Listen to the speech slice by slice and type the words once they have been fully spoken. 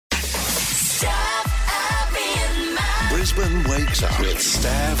Brisbane wakes up with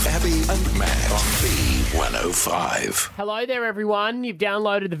Stav, Abbie and Matt on B105. Hello there, everyone. You've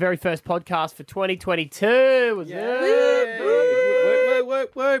downloaded the very first podcast for 2022. Was it?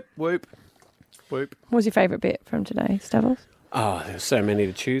 Whoop. What was your favourite bit from today, Stavros? Oh, there's so many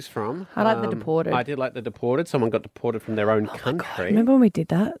to choose from. I like the deported. I did like the deported. Someone got deported from their own country. God, remember when we did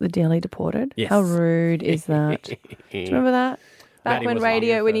that? The daily deported? Yes. How rude is that? Do you remember that? Back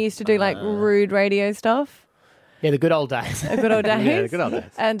Matty when you used to do like rude radio stuff. Yeah, the good old days. The good old days. Yeah, the good old days.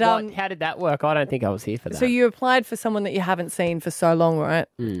 And How did that work? I don't think I was here for that. so you applied for someone that you haven't seen for so long, right?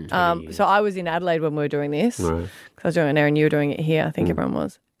 20 years. So I was in Adelaide when we were doing this. Right. 'Cause I was doing it there and you were doing it here. I think everyone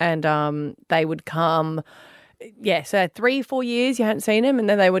was. And they would come. Yeah, so 3-4 years you hadn't seen them, and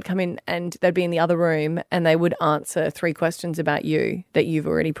then they would come in and they'd be in the other room and they would answer 3 questions about you that you've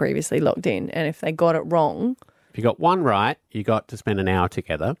already previously logged in. And if they got it wrong... If you got 1 right, you got to spend an hour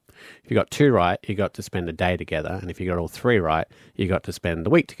together. If you got 2 right, you got to spend a day together. And if you got all 3 right, you got to spend the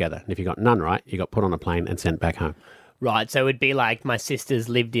week together. And if you got none right, you got put on a plane and sent back home. Right, so it'd be like my sister's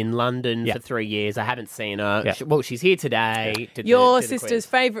lived in London for 3 years. I haven't seen her. Yeah. Well, she's here today. Your sister's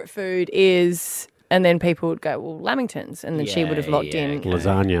favourite food is... And then people would go, well, Lamingtons. And then she would have locked in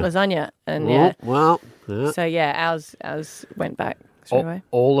Lasagna. And Well. So, yeah, ours went back straight away.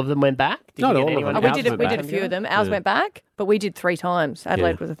 All of them went back? Did Not you get all of anyone them. else We went did back? a few of them. Ours went back, but we did 3 times.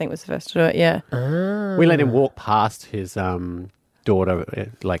 Adelaide was the first to do it, yeah. We let him walk past his daughter,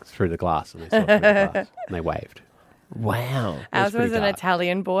 like through the glass, and they saw it through the glass, and they waved. Wow. Ours was pretty an dark.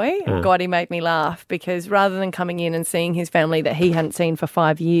 Italian boy. God, he made me laugh because rather than coming in and seeing his family that he hadn't seen for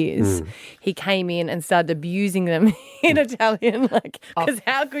 5 years, he came in and started abusing them in Italian. Because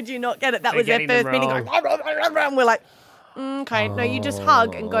how could you not get it? That was their getting them first meeting. wrong. Going, and we're like, okay, no, you just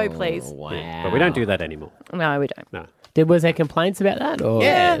hug and go, please. Wow. But we don't do that anymore. No, we don't. No. Was there complaints about that? Or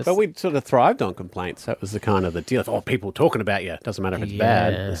But we sort of thrived on complaints. That was the kind of the deal. Oh, people talking about you. Doesn't matter if it's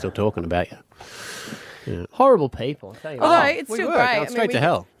bad. They're still talking about you. Horrible people. I'll tell you Although what. it's we still were. great. Going straight to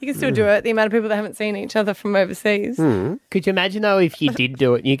hell. You can still do it. The amount of people that haven't seen each other from overseas. Could you imagine, though, if you did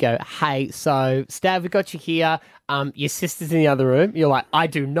do it and you go, hey, so, Stav, we got you here. Your sister's in the other room. You're like, I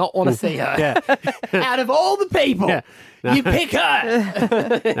do not want to see her. Out of all the people, you pick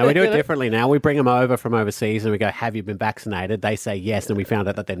her. No, we do it differently now. We bring them over from overseas and we go, have you been vaccinated? They say yes, and we found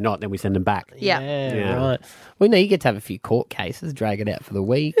out that they're not, then we send them back. Yeah. Right. Well, no, you get to have a few court cases, drag it out for the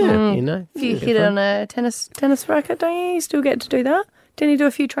week, you know. If you hit on a tennis racket, don't you? You still get to do that? Didn't you do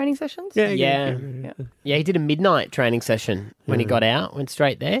a few training sessions? Yeah, he did a midnight training session when he got out, went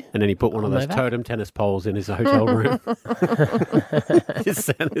straight there. And then he put one of those totem tennis poles in his hotel room. Just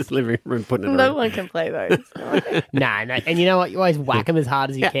sat in his living room putting it No around. one can play those. No, and you know what? You always whack them as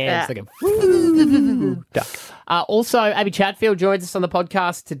hard as you can. It's like a duck. Also, Abbie Chatfield joins us on the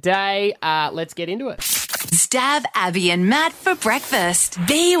podcast today. Let's get into it. Stav, Abbie and Matt for breakfast.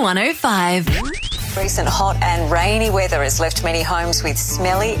 B105. Recent hot and rainy weather has left many homes with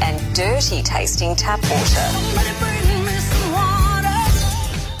smelly and dirty tasting tap water.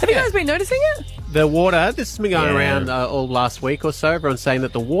 Have you guys been noticing it? The water, this has been going around all last week or so. Everyone's saying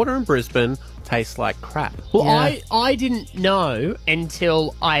that the water in Brisbane tastes like crap. Well, I didn't know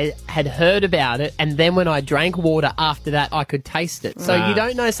until I had heard about it, and then when I drank water after that, I could taste it. So you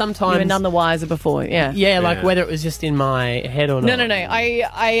don't know sometimes. You were none the wiser before, yeah. Yeah, like whether it was just in my head or not.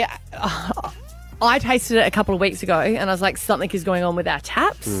 No. I tasted it a couple of weeks ago and I was like, something is going on with our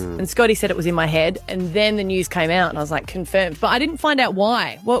taps. And Scotty said it was in my head. And then the news came out and I was like, confirmed. But I didn't find out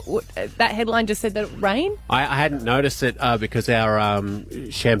why. What that headline just said that it rained? I hadn't noticed it because our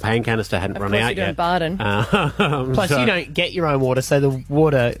champagne canister hadn't run out yet. Of course you're doing Barden. Plus, you don't get your own water, so the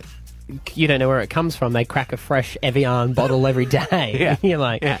water, you don't know where it comes from. They crack a fresh Evian bottle every day. You're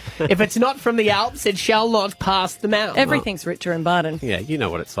like, if it's not from the Alps, it shall not pass the mountain. Everything's richer in Barden. Yeah, you know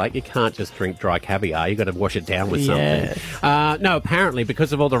what it's like. You can't just drink dry caviar. You've got to wash it down with something. No, apparently,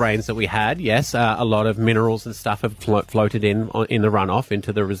 because of all the rains that we had, a lot of minerals and stuff have floated in the runoff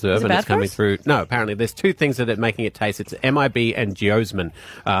into the reserve. Is it and bad it's coming for us? through. No, apparently, there's 2 things that are making it taste. It's MIB and geosmin.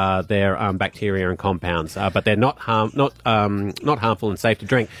 They're bacteria and compounds, but they're not harmful and safe to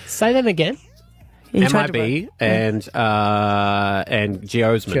drink. Say them again. MIB and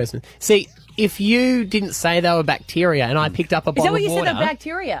geosmin. See, if you didn't say they were bacteria and I picked up a Is bottle that what of you water... said, they're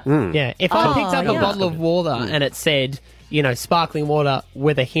bacteria? Yeah, if I picked up a yeah. bottle of water and it said, sparkling water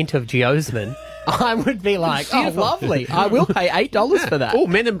with a hint of geosmin, I would be like, oh, lovely. I will pay $8 for that. Oh,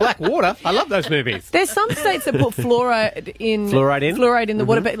 Men in Black Water. I love those movies. There's some states that put fluoride in the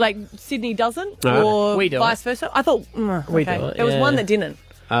water, but like Sydney doesn't, or we do vice versa. I thought We do it, there was yeah. one that didn't.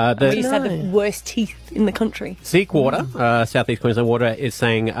 We used to have the worst teeth in the country. Zeke Water, Southeast Queensland Water, is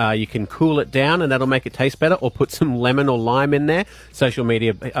saying you can cool it down and that'll make it taste better, or put some lemon or lime in there. Social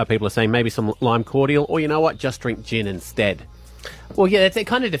media people are saying maybe some lime cordial, or you know what, just drink gin instead. Well, yeah, it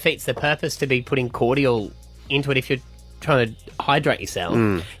kind of defeats the purpose to be putting cordial into it if you're trying to hydrate yourself.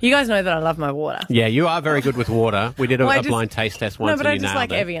 You guys know that I love my water. Yeah, you are very good with water. We did a blind taste test once. No, but and I you just like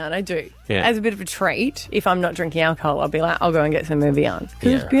nailed it. Evian. I do. Yeah. As a bit of a treat, if I'm not drinking alcohol, I'll be like, I'll go and get some Evian.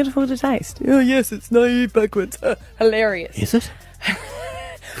 Because it's beautiful to taste. Oh, yes, it's naive backwards. Hilarious. Is it?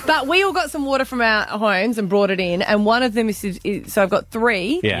 But we all got some water from our homes and brought it in, and one of them is so I've got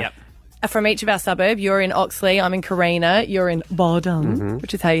 3. Yeah. Yep. From each of our suburb. You're in Oxley, I'm in Carina, you're in Bardon,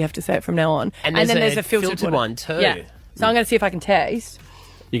 which is how you have to say it from now on. And then there's there's a a filtered water. one too. Yeah. So I'm going to see if I can taste.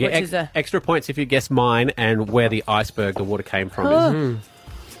 You get Which is extra points if you guess mine and where the iceberg the water came from is.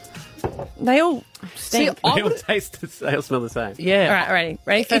 They all stink. They all taste the same, all smell the same. Yeah. All right,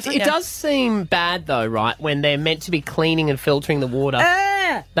 ready? First one? It Yeah. does seem bad, though, right, when they're meant to be cleaning and filtering the water.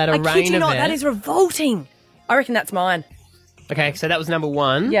 That I kid arena you not, there. that is revolting. I reckon that's mine. Okay, so that was number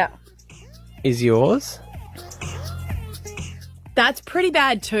 1. Yeah. Is yours? That's pretty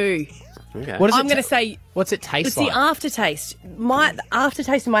bad too. Okay. What does I'm it going to say What's it taste it's like? the aftertaste. The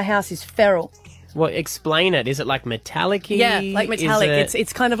aftertaste in my house is feral. Well, explain it. Is it like metallic-y? Yeah, like metallic. Is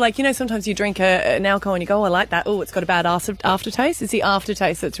It's kind of like, sometimes you drink an alcohol and you go, oh, I like that. Oh, it's got a bad aftertaste. It's the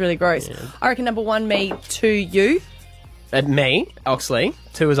aftertaste that's really gross. Yeah. I reckon number 1, me, 2, you. Me, Oxley.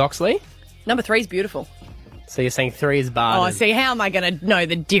 2 is Oxley. Number 3 is beautiful. So you're saying 3 is Barden. Oh, see, how am I going to know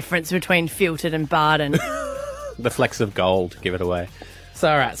the difference between filtered and Barden? The flecks of gold give it away. So,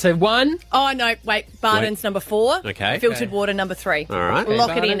 all right. So 1. Oh, no, wait. Barden's number 4. Okay. Filtered water, number 3. All right.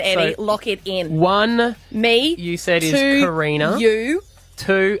 Lock Okay, it in, Barden. Eddie. So- Lock it in. 1, Me. you said 2, is Carina. You.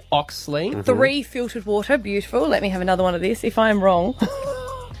 2, Oxley. 3, filtered water. Beautiful. Let me have another one of this. If I am wrong.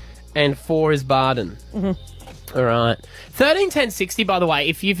 And 4 is Barden. Mm-hmm. All right. 13, 10, 60, by the way,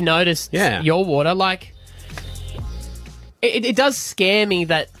 if you've noticed your water, like, it does scare me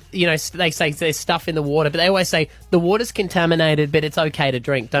that, they say there's stuff in the water, but they always say the water's contaminated, but it's okay to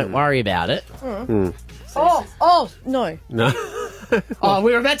drink. Don't worry about it. Oh, no. No. Oh,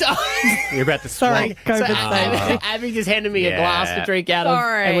 we were about to... You're about to Sorry, swap. Abby just handed me a glass to drink out of,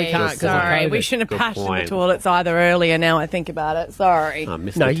 and we can't. 'cause of Sorry. COVID. We shouldn't have Good patched in the point. toilets either earlier. Now I think about it. Sorry. I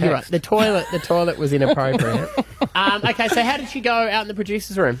missed No, the you're right. text. The toilet was inappropriate. Okay, so how did she go out in the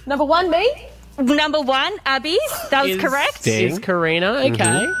producer's room? Number 1, me. Number 1, Abbie. That was Is- correct. Is Karina,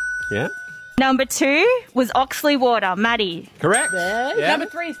 okay. Yeah. Number 2 was Oxley Water, Matty. Correct. Number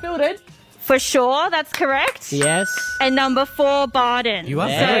 3 is filtered. For sure, that's correct. Yes. And number 4, Barden. You are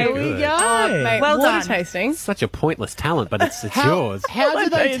There very we good. go. Mate, Well water done. tasting. Such a pointless talent, but it's yours. How do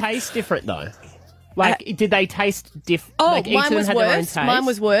they taste different, though? Like, did they taste different? Oh, like, each of mine them was had their own worse. taste? Mine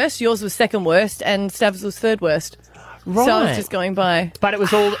was worse. Yours was second worst, and Stav's was third worst. Right. So I was just going by. But it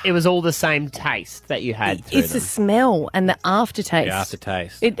was all the same taste that you had through It's them. the smell and the aftertaste. The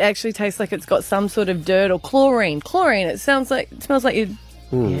aftertaste. It actually tastes like it's got some sort of dirt or chlorine. Chlorine. It smells like you.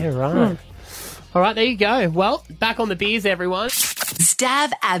 Yeah, right. All right, there you go. Well, back on the beers, everyone.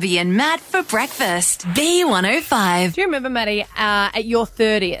 Stav, Abbie, and Matt for breakfast. B105. Do you remember, Matty, at your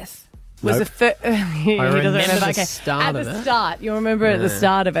 30th? Was Nope. the first. remember the start at of the it. start. You remember at the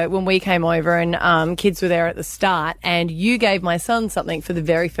start of it when we came over and kids were there at the start, and you gave my son something for the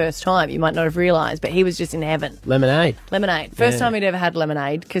very first time. You might not have realised, but he was just in heaven. Lemonade. Lemonade. First time he'd ever had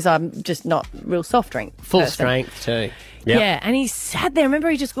lemonade, because I'm just not real soft drink. Full person. strength, too. Yep. Yeah, and he sat there. Remember,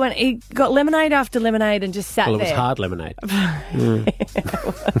 he got lemonade after lemonade and just sat Well, it was there. hard lemonade.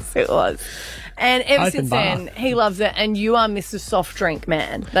 It was. And ever Open since bar. then, he loves it. And you are Mr. Soft Drink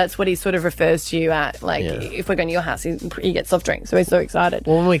Man. That's what he sort of refers to you at. Like, if we're going to your house, he gets soft drinks. So he's so excited.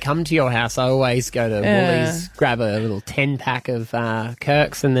 Well, when we come to your house, I always go to Woolies, grab a little 10-pack of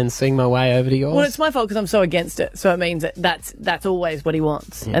Kirks, and then swing my way over to yours. Well, it's my fault because I'm so against it. So it means that that's always what he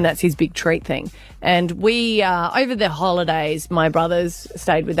wants. And that's his big treat thing. And we, over the holidays, my brothers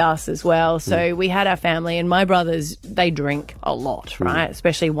stayed with us as well. So we had our family, and my brothers, they drink a lot, right?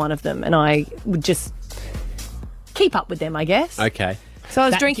 Especially one of them. And I would just keep up with them, I guess. Okay. So I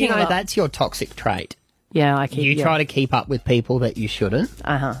was That- drinking you know, a lot. that's your toxic trait. Yeah, I keep. You yeah. try to keep up with people that you shouldn't.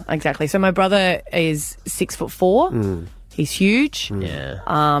 Exactly. So my brother is 6'4". He's huge. Yeah.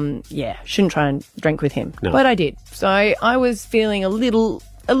 Yeah, shouldn't try and drink with him, but I did. So I was feeling a little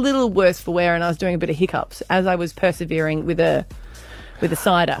worse for wear, and I was doing a bit of hiccups as I was persevering with a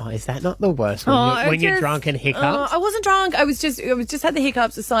cider. Oh, is that not the worst when you're drunk and hiccups? I wasn't drunk. I was just had the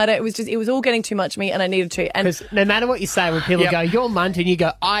hiccups, the cider. It was all getting too much for me, and I needed to. And Because no matter what you say, when people go, "You're munt," and you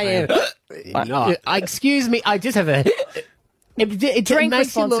go, "I am," excuse me, I just have a. It drink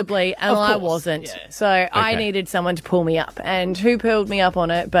makes you look- responsibly, and Of I course, wasn't. yeah. So I needed someone to pull me up. And who pulled me up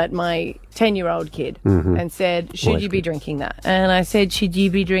on it but my 10-year-old kid and said, should you be drinking that? And I said, should you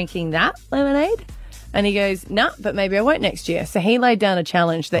be drinking that lemonade? And he goes, nah, but maybe I won't next year. So he laid down a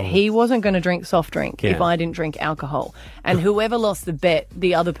challenge that he wasn't going to drink soft drink if I didn't drink alcohol. And whoever lost the bet,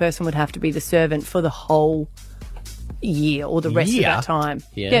 the other person would have to be the servant for the whole year or the rest of that time.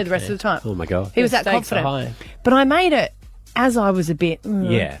 Yeah, the rest of the time. Oh, my God. He was that stakes are confident. high. But I made it as I was a bit...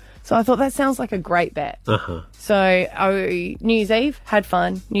 Yeah. So I thought that sounds like a great bet. So New Year's Eve, had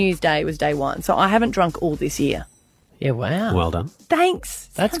fun. New Year's Day was day one. So I haven't drunk all this year. Yeah, wow. Well done. Thanks.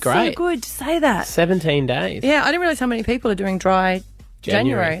 That's Sounds great. so good to say that. 17 days. Yeah, I didn't realise how many people are doing dry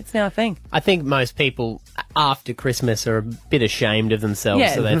January. It's now a thing. I think most people after Christmas are a bit ashamed of themselves,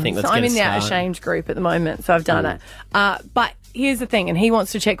 Yeah. so they think So let's I'm get in a the start. ashamed group at the moment, so I've done it. But here's the thing, and he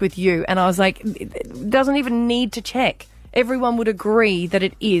wants to check with you, and I was like, it doesn't even need to check. Everyone would agree that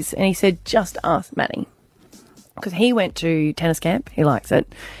it is. And he said, just ask Matty. Because he went to tennis camp, he likes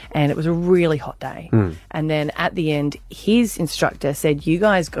it, and it was a really hot day. And then at the end, his instructor said, you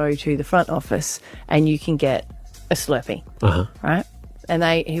guys go to the front office and you can get a Slurpee, right? And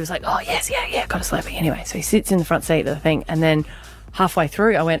he was like, oh, yes, yeah, got a Slurpee. Anyway, so he sits in the front seat of the thing, and then halfway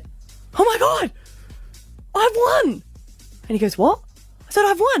through, I went, oh, my God, I've won. And he goes, what? I said,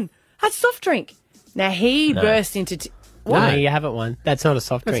 I've won. I had a soft drink. Now, he burst into... No, you haven't one. That's not a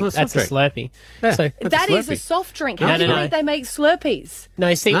soft drink. not a That's soft a Slurpee. Yeah. So That is a Slurpee. soft drink. No, How do you no. think they make Slurpees?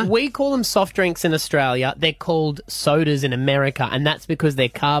 no, see, No. we call them soft drinks in Australia. They're called sodas in America, and that's because they're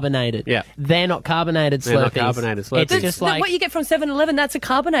carbonated. Yeah. They're not carbonated They're not Slurpees. carbonated Slurpees. It's just like what you get from 7-Eleven, that's a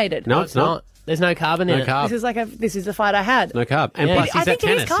carbonated. No, it's not. There's no carbon in No it. carb. This is the fight I had. No carb. And Yeah. plus, I he's think at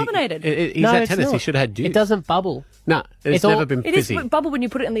it is tennis. carbonated. He's No, at it's tennis. He not. should have had juice. It doesn't bubble. No, it's It's all- never been It is fizzy. bubble when you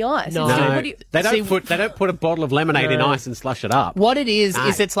put it in the ice. No. It's No, what do you- they don't See- they don't put a bottle of lemonade in ice and slush it up. What it is No.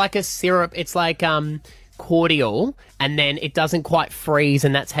 it's like a syrup. It's like cordial, and then it doesn't quite freeze,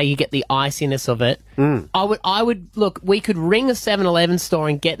 and that's how you get the iciness of it. I would look. We could ring a 7-Eleven store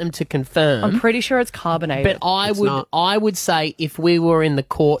and get them to confirm. I'm pretty sure it's carbonated. But not. I would say if we were in the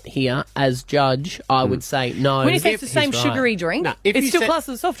court here as judge, I would say no. when you say it's the He's same right. sugary drink, No, if it's you still said- classed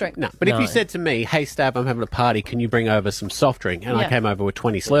as a soft drink. No, but if No. you said to me, "Hey, Stav, I'm having a party. Can you bring over some soft drink?" and I Yeah. came over with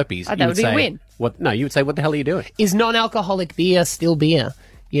 20 Slurpees, That you would be a say, win. "What?" No, you would say, "What the hell are you doing?" Is non-alcoholic beer still beer?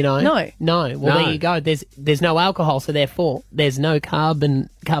 You know? No. No. Well, No. there you go. There's no alcohol, so therefore there's no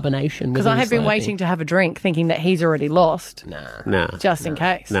carbonation. Because I have been waiting to have a drink thinking that he's already lost, No, just in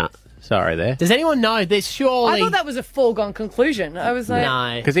case. no. Sorry, there. Does anyone know? There's surely. I thought that was a foregone conclusion. I was like,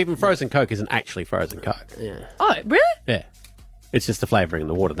 No. Because even frozen Coke isn't actually frozen Coke. oh, really? Yeah. It's just the flavouring in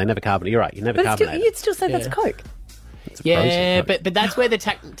the water. They never carbonate. You're right. You never But it's still, carbonate. you'd still say that's Coke. Yeah, frozen but that's where the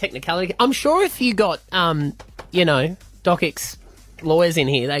technicality. I'm sure if you got DocX lawyers in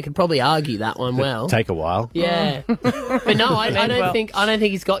here, they could probably argue that one well. Take a while. Yeah, but no, I don't well. think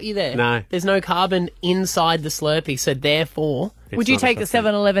he's got you there. No. There's no carbon inside the Slurpee, so therefore, Would you not a take the soft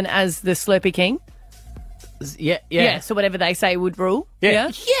drink. 7-Eleven as the Slurpee King? yeah. So whatever they say would rule? Yeah.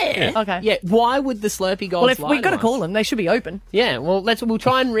 Yeah. Okay. Yeah. Why would the Slurpee gods Well, if lie we've got to us? call them, they should be open. Yeah. Well, we'll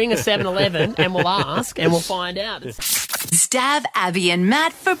try and ring a 7-Eleven and we'll ask and we'll find out. Stav, Abbie, and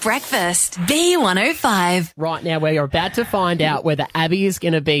Matt for breakfast. B105. Right now, we're about to find out whether Abbie is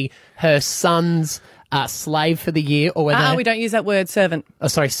going to be her son's slave for the year, or whether We don't use that word, servant.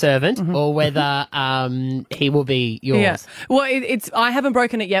 servant, or whether he will be yours. Yeah. Well, it's I haven't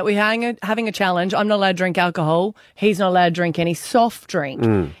broken it yet. We're having a challenge. I'm not allowed to drink alcohol. He's not allowed to drink any soft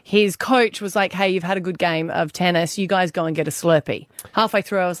drink. His coach was like, hey, you've had a good game of tennis. You guys go and get a Slurpee. Halfway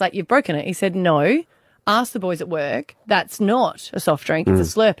through, I was like, you've broken it. He said, no. Ask the boys at work. That's not a soft drink. It's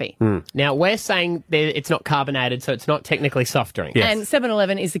a Slurpee. Now, we're saying that it's not carbonated, so it's not technically soft drink. Yes. And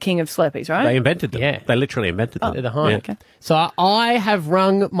 7-Eleven is the king of Slurpees, right? They invented them. Yeah. They literally invented them. They're the high. Yeah. Okay. So I have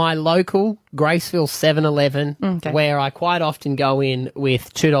rung my local Graceville 7-Eleven, Okay. where I quite often go in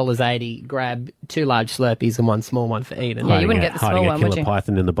with $2.80, grab 2 large Slurpees and 1 small one for Eden. Yeah, you wouldn't get the hiding small a one, killer would you?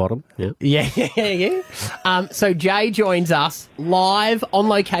 python in the bottom. Yeah. Yeah. So Jay joins us live on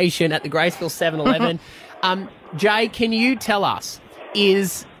location at the Graceville 7-Eleven. Jay, can you tell us,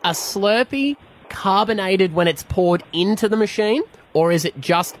 is a Slurpee carbonated when it's poured into the machine, or is it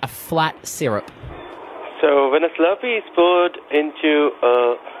just a flat syrup? So when a Slurpee is poured into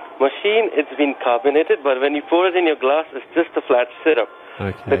a machine, it's been carbonated, but when you pour it in your glass, it's just a flat syrup.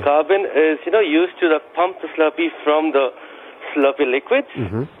 Okay. The carbon is, used to pump the Slurpee from the Slurpee liquids,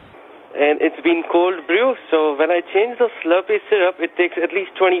 and it's been cold brew. So when I change the Slurpee syrup, it takes at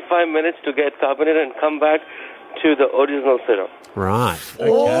least 25 minutes to get carbonated and come back to the original syrup. Right.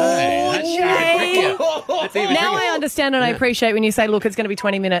 Okay. That's even Now trickier. I understand and I appreciate when you say, look, it's going to be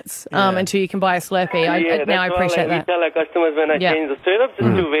 20 minutes until you can buy a Slurpee. Now I appreciate that. We tell our customers when I change the syrup,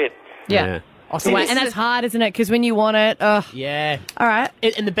 just to wait. Yeah. see, And that's hard, isn't it? Because when you want it, Yeah. all right.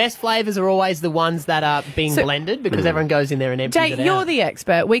 And the best flavours are always the ones that are being blended because everyone goes in there and empties Jay, it you're out. the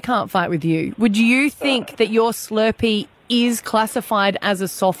expert. We can't fight with you. Would you think that your Slurpee is classified as a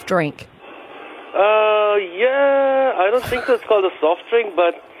soft drink? Yeah, I don't think that's called a soft drink,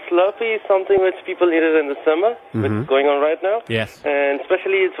 but Slurpee is something which people eat it in the summer, which is going on right now. Yes. And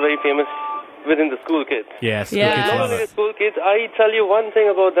especially it's very famous within the school kids. Yes. Yeah. the kids Not love only the it. school kids, I tell you one thing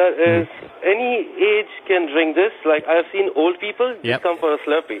about that is any age can drink this. Like I've seen old people just come for a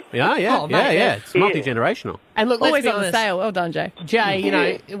Slurpee. Yeah. Oh, mate, Yeah. It's multi-generational. And look, let's Always be on honest, sale. Well done, Jay. Jay, you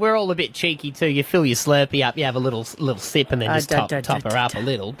know, we're all a bit cheeky too. You fill your Slurpee up, you have a little sip and then just top her up a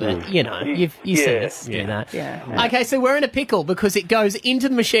little. But, you know, you see us do that. Yeah. Okay, so we're in a pickle because it goes into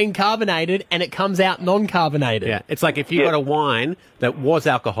the machine carbonated and it comes out non-carbonated. Yeah. It's like if you got a wine that was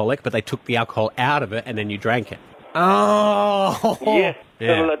alcoholic, but they took the alcohol out of it and then you drank it. Oh. Yeah,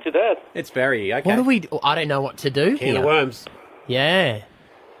 Yeah. similar to that. It's very okay. What do we... I don't know what to do Can of here. worms. Yeah,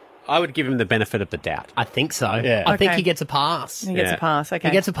 I would give him the benefit of the doubt. I think so. Yeah. I think Okay. he gets a pass. He gets Yeah. a pass. Okay.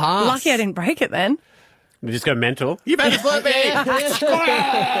 He gets a pass. Lucky I didn't break it then. We just go mental. You've had a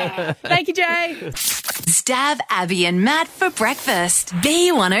Slurpee. Thank you, Jay. Stav, Abbie and Matt for breakfast.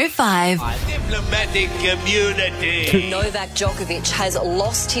 B105. Diplomatic community. Novak Djokovic has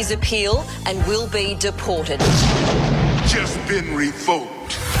lost his appeal and will be deported. Just been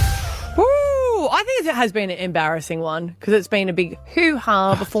revoked. Woo! I think it has been an embarrassing one because it's been a big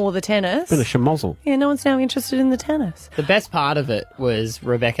hoo-ha before the tennis. Been a schmozzle. Yeah, no one's now interested in the tennis. The best part of it was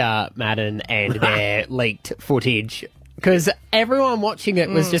Rebecca Madden and their leaked footage. Because everyone watching it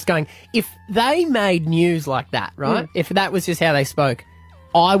was just going, if they made news like that, right? If that was just how they spoke,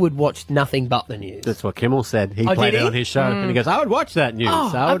 I would watch nothing but the news. That's what Kimmel said. He Oh, played did it he? on his show, and he goes, "I would watch that news.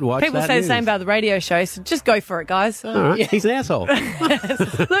 I would watch People that say news." the same about the radio show, so just go for it, guys. All right, he's an asshole.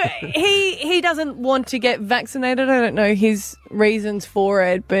 Look, he doesn't want to get vaccinated. I don't know his reasons for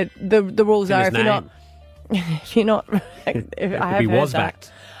it, but the rules In are his if name. you're not. If I have he heard was that. vaxxed.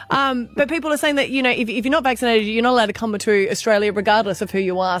 But people are saying that, you know, if you're not vaccinated, you're not allowed to come to Australia regardless of who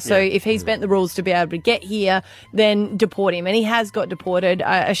you are. So if he's bent the rules to be able to get here, then deport him. And he has got deported.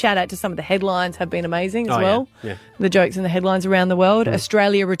 A shout out to some of the headlines have been amazing as Oh, yeah. well. Yeah. The jokes in the headlines around the world.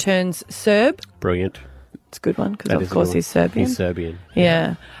 Australia returns Serb. Brilliant. It's a good one because, That of is a course, good one. he's Serbian. He's Serbian.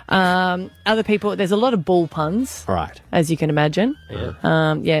 Yeah. Other people, there's a lot of bull puns, Right. as you can imagine.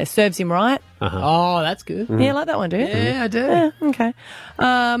 Yeah. Serves him right. Oh, that's good. Yeah, I like that one, do you? Yeah, I do. Yeah, okay.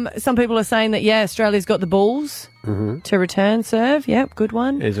 Some people are saying that, Australia's got the balls to return serve. Yep, good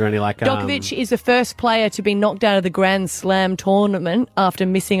one. Is there any like Djokovic is the first player to be knocked out of the Grand Slam tournament after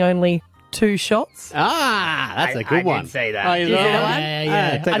missing only 2 shots. Ah, that's a good one. Did say that. Oh, you Did know you that know one? that?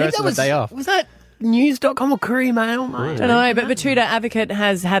 Yeah. Take the rest of the day off. Was that news.com or Courier Mail, mate? I don't know, but Batuta Advocate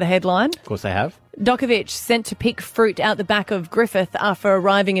has had a headline. Of course they have. Djokovic sent to pick fruit out the back of Griffith after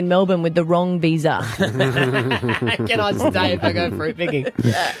arriving in Melbourne with the wrong visa. Can I stay if I go fruit picking?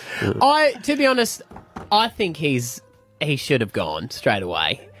 To be honest, I think he should have gone straight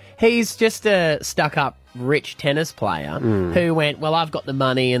away. He's just a stuck-up rich tennis player who went, well, I've got the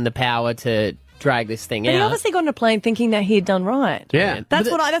money and the power to drag this thing But he out. obviously got on a plane thinking that he had done right. Yeah.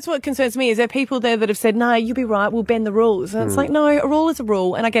 That's what concerns me. Is there people there that have said, "No, you'll be right. We'll bend the rules." And it's like, no, a rule is a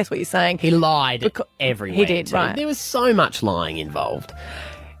rule. And I guess what you're saying. He lied everywhere. He did, too. right. There was so much lying involved.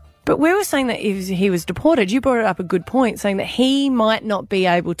 But we were saying that if he was deported, you brought up a good point, saying that he might not be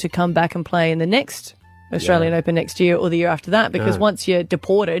able to come back and play in the next Australian Open next year or the year after that, because once you're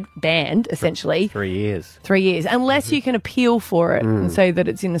deported, banned, essentially, 3 years. 3 years, unless you can appeal for it and say that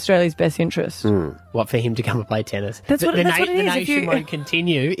it's in Australia's best interest. What, for him to come and play tennis? That's what it is. The If nation you- won't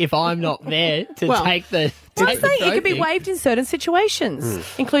continue if I'm not there to take the. Well, I'm take the saying it could be trophy. waived in certain situations,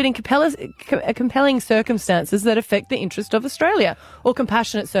 including compelling circumstances that affect the interest of Australia or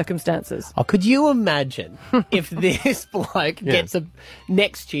compassionate circumstances. Oh, could you imagine if this bloke gets a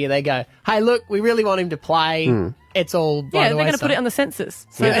next year? They go, "Hey, look, we really want him to play. It's all by Yeah, the they're way." going to put it on the census.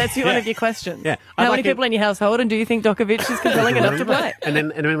 So that's one of your questions. Yeah. How I'd many like people in your household, and do you think Djokovic is compelling enough to play? And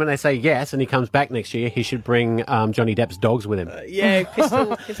then when they say yes and he comes back next year, he should bring Johnny Depp's dogs with him. Yeah,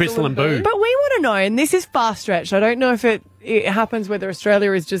 Pistol and Boo. But we want to know, and this is far stretched. I don't know if it happens whether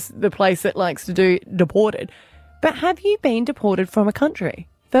Australia is just the place that likes to do deported. But have you been deported from a country?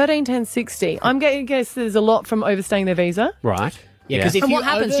 13, 10, 60. I'm going to guess there's a lot from overstaying their visa. Right. Yeah, because if And you what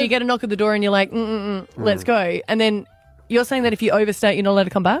happens? Do you get a knock at the door and you're like, let's go? And then You're saying that if you overstay, you're not allowed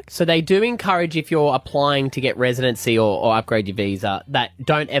to come back? So they do encourage, if you're applying to get residency or upgrade your visa, that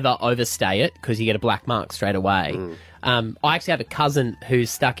don't ever overstay it because you get a black mark straight away. I actually have a cousin who's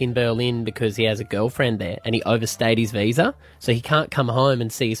stuck in Berlin because he has a girlfriend there and he overstayed his visa. So he can't come home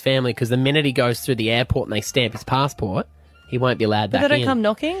and see his family because the minute he goes through the airport and they stamp his passport, he won't be allowed back in. But they don't come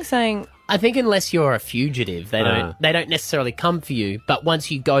knocking saying... I think unless you're a fugitive, they don't necessarily come for you. But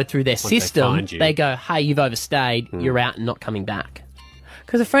once you go through their system, they go, hey, you've overstayed, you're out and not coming back.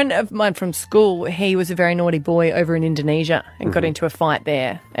 Because a friend of mine from school, he was a very naughty boy over in Indonesia and got into a fight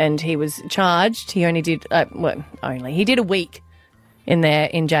there. And he was charged. He only did, he did a week in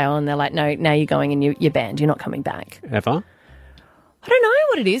jail. And they're like, no, now you're going and you're banned. You're not coming back. Ever? I don't know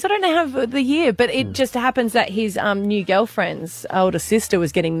what it is. I don't know how the year, but it just happens that his new girlfriend's older sister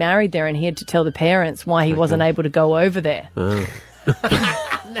was getting married there and he had to tell the parents why he wasn't able to go over there.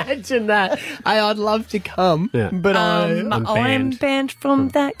 Imagine that. I'd love to come, but I'm banned from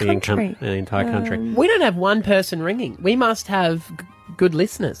that country. The entire country. We don't have one person ringing. We must have good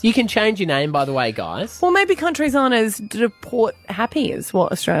listeners. You can change your name, by the way, guys. Well, maybe countries aren't as deport happy as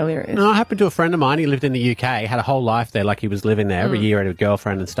what Australia is. No, it happened to a friend of mine. He lived in the UK, had a whole life there, like he was living there every year, had a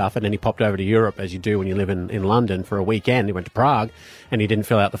girlfriend and stuff, and then he popped over to Europe, as you do when you live in London, for a weekend. He went to Prague, and he didn't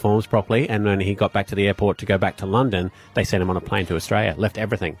fill out the forms properly, and when he got back to the airport to go back to London, they sent him on a plane to Australia, left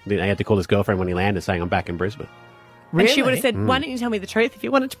everything. They had to call his girlfriend when he landed, saying, I'm back in Brisbane. Really? And she would have said, why don't you tell me the truth if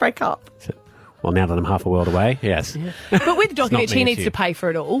you wanted to break up? Well, now that I'm half a world away, yes. Yeah. But with Djokovic, he needs to pay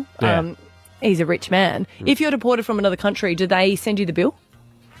for it all. Yeah. He's a rich man. If you're deported from another country, do they send you the bill?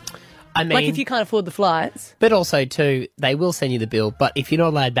 I mean, like if you can't afford the flights. But also, too, they will send you the bill, but if you're not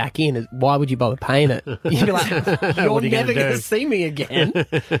allowed back in, why would you bother paying it? You'd be like, you're never going to see me again.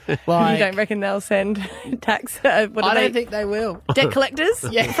 Like, you don't reckon they'll send tax? I don't think they will. Debt collectors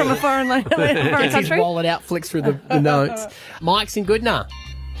from a foreign country? Gets his wallet out, flicks through the notes. Mike's in Goodna.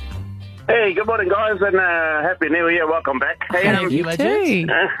 Hey, good morning, guys, and Happy New Year. Welcome back. Hey, you too.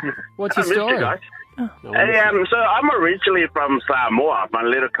 What's your story? You guys. Hey, so I'm originally from Samoa, my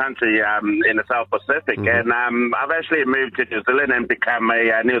little country in the South Pacific, and I've actually moved to New Zealand and become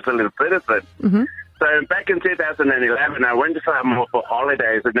a New Zealand citizen. So back in 2011, I went to Samoa for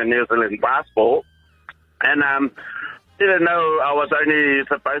holidays in the New Zealand passport, and didn't know I was only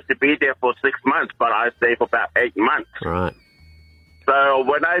supposed to be there for 6 months, but I stayed for about 8 months. Right. So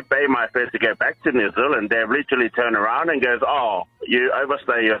when I pay my fares to go back to New Zealand, they literally turn around and goes, oh, you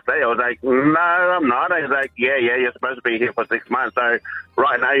overstay your stay. I was like, no, I'm not. I was like, yeah, you're supposed to be here for 6 months. So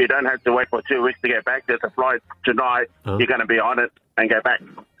right now you don't have to wait for 2 weeks to get back. There's a flight tonight. You're going to be on it and go back.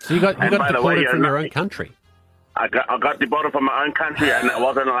 So you got deported from your own country? I got deported from my own country, and I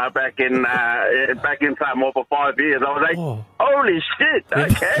wasn't allowed back in Samoa for 5 years. I was like, holy shit,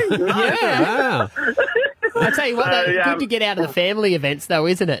 okay. Yeah. I tell you what, good to get out of the family events, though,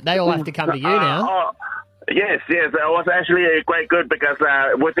 isn't it? They all have to come to you now. Yes. It was actually quite good because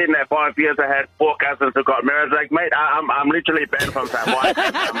within that 5 years, I had 4 cousins who got married. I was like, mate, I'm literally banned from Samoa.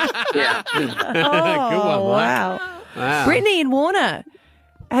 Yeah. Good one, wow. Brittany in Warner,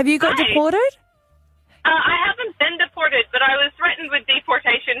 have you got deported? I haven't been deported, but I was threatened with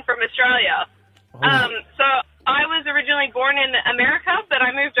deportation from Australia. So I was originally born in America, but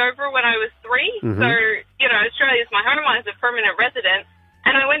I moved over when I was 3. So, Australia's my home. I was a permanent resident.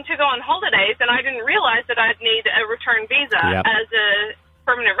 And I went to go on holidays, and I didn't realize that I'd need a return visa as a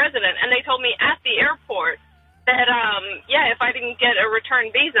permanent resident. And they told me at the airport that, if I didn't get a return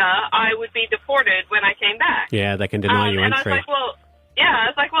visa, I would be deported when I came back. Yeah, they can deny you entry. And I was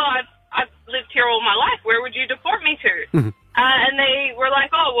like, I've lived here all my life. Where would you deport me to? And they were like,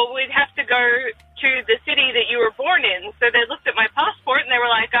 we'd have to go to the city that you were born in. So they looked at my passport and they were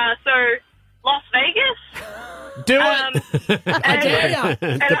like, so Las Vegas? Do it. I dare you.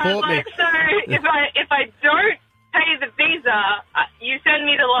 And I was like, so if I don't pay the visa, you send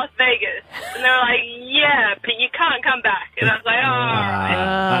me to Las Vegas. And they were like, yeah, but you can't come back. And I was like, all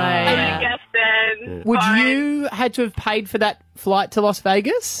right. And I guess then. Would you had to have paid for that flight to Las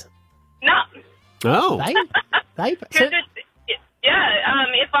Vegas? No. Oh. If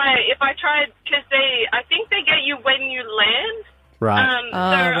I tried, because I think they get you when you land. Right.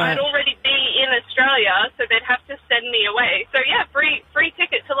 I'd already be in Australia, so they'd have to send me away. So yeah, free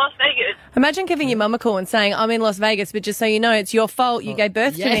ticket to Las Vegas. Imagine giving your mum a call and saying, I'm in Las Vegas, but just so you know, it's your fault. You gave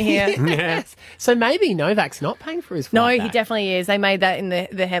birth to me here. Yes. So maybe Novak's not paying for his flight. No, back. he definitely is. They made that in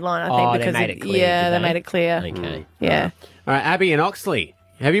the headline, I think. Because they made it clear. Yeah, they made it clear. Okay. Yeah. All right, Abbie in Oxley.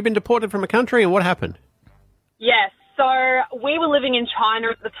 Have you been deported from a country and what happened? Yes. So we were living in China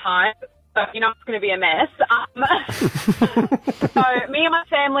at the time, So, you know, it's going to be a mess. So me and my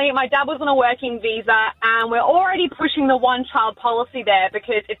family, my dad was on a working visa, and we're already pushing the one-child policy there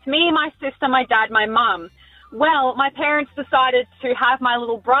because it's me, my sister, my dad, my mum. Well, my parents decided to have my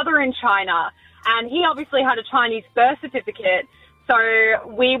little brother in China, and he obviously had a Chinese birth certificate. So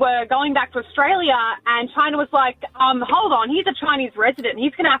we were going back to Australia, and China was like, hold on, he's a Chinese resident.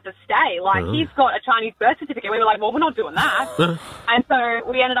 He's going to have to stay. Like, he's got a Chinese birth certificate. We were like, well, we're not doing that. And so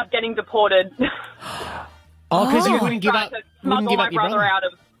we ended up getting deported. Oh, because you wouldn't give up. Smuggle my brother out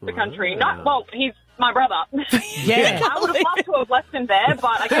of the country. No, well, he's my brother. Yeah. I would have loved to have left him there,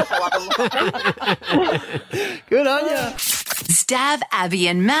 but I guess I love him. Good on you. Stav, Abbie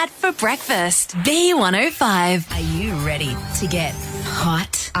and Matt for breakfast. B105. Are you ready to get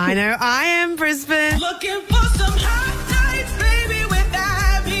hot? I know I am, Brisbane. Looking for some hot nights, baby, with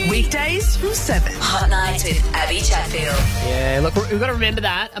Abbie. Weekdays from 7. Hot nights with Abbie Chatfield. Yeah, look, we've got to remember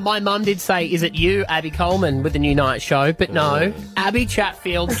that. My mum did say, is it you, Abbie Coleman, with the new night show? But no, Abbie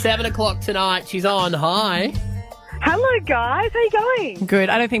Chatfield, 7 o'clock tonight. She's on. Hi. Hello, guys. How you going? Good.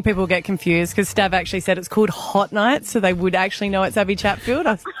 I don't think people get confused because Stav actually said it's called Hot Nights, so they would actually know it's Abbie Chatfield.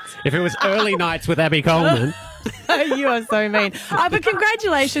 If it was early nights with Abbie Coleman. You are so mean. But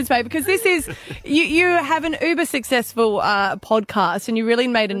congratulations, mate, because this is, you have an uber successful podcast and you really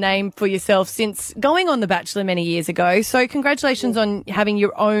made a name for yourself since going on The Bachelor many years ago. So congratulations on having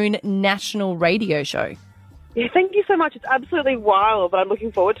your own national radio show. Yeah, thank you so much. It's absolutely wild, but I'm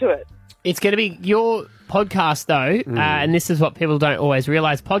looking forward to it. It's going to be your podcast, though, and this is what people don't always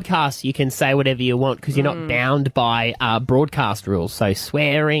realise. Podcasts, you can say whatever you want because you're not bound by broadcast rules, so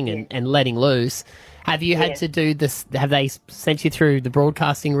swearing and letting loose. Have you had to do this? Have they sent you through the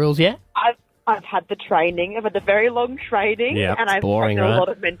broadcasting rules yet? I've had the training. I've had the very long training, and I've boring, taken right? a lot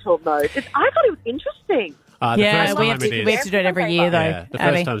of mental notes. I thought it was interesting. We have to do it every year, though. Yeah, the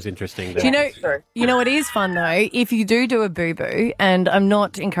first time's interesting. Do you know what is fun, though? If you do a boo-boo, and I'm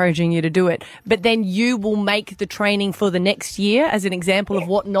not encouraging you to do it, but then you will make the training for the next year as an example of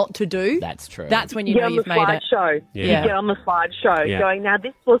what not to do. That's true. That's when you know you've made it. You get on the slideshow going, now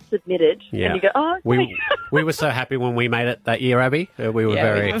this was submitted, and you go, oh, okay. We were so happy when we made it that year, Abbie. We were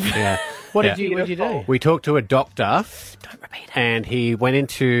very... What did you do? We talked to a doctor. Don't repeat it. And he went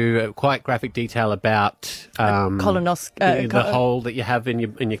into quite graphic detail about the hole that you have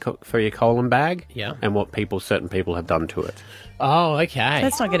for your colon bag, and what certain people have done to it. Oh, okay.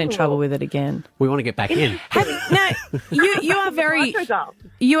 Let's not get in trouble with it again. We want to get back in. You are very,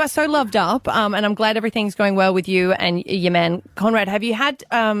 you are so loved up, and I'm glad everything's going well with you and your man Conrad. Have you had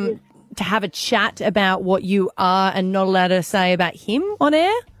to have a chat about what you are and not allowed to say about him on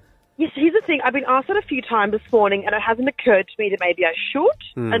air? Yes, here's the thing. I've been asked that a few times this morning, and it hasn't occurred to me that maybe I should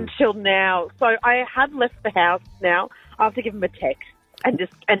until now. So I have left the house now. I have to give him a text and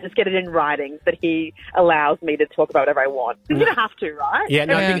just get it in writing that he allows me to talk about whatever I want. You don't have to, right? Yeah,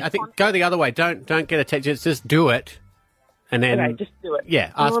 no, I think go the other way. Don't get a text. Just do it, and then just do it.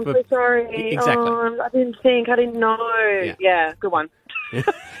 Yeah, ask I'm so sorry. Exactly. I didn't know. Yeah, good one.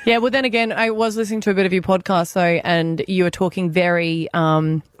 Yeah, well, then again, I was listening to a bit of your podcast, though, and you were talking very...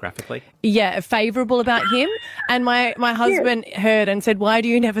 graphically? Yeah, favourable about him. And my husband heard and said, why do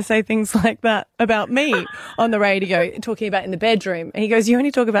you never say things like that about me on the radio, talking about in the bedroom? And he goes, you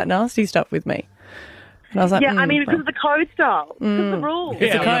only talk about nasty stuff with me. And I was like, I mean, because of the code style. Because of the rules.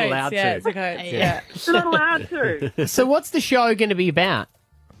 It's not allowed to. It's the codes, You're not allowed to. So what's the show going to be about?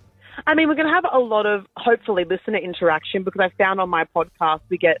 I mean, we're going to have a lot of, hopefully, listener interaction because I found on my podcast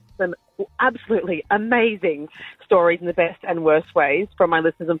we get some absolutely amazing stories in the best and worst ways from my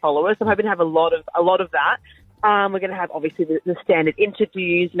listeners and followers. So I'm hoping to have a lot of that. We're going to have, obviously, the standard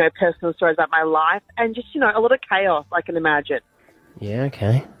interviews, personal stories about my life, and just, a lot of chaos, I can imagine. Yeah,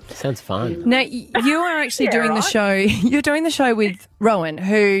 okay. Sounds fun. Now, you are actually doing the show. You're doing the show with Rowan,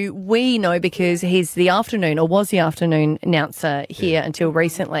 who we know because he's the afternoon or was the afternoon announcer here until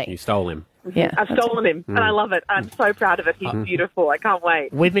recently. You stole him. Yeah, I've stolen him, and I love it. I'm so proud of it. He's beautiful. I can't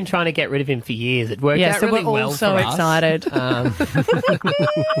wait. We've been trying to get rid of him for years. It worked out really well. We're all so excited.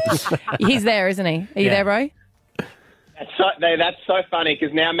 He's there, isn't he? Are you there, Ro? That's so funny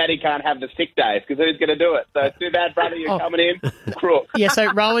because now Matty can't have the sick days because who's going to do it? So it's too bad, brother, you're coming in, crook. Yeah,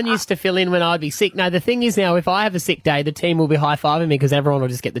 so Rowan used to fill in when I'd be sick. No, the thing is now if I have a sick day, the team will be high-fiving me because everyone will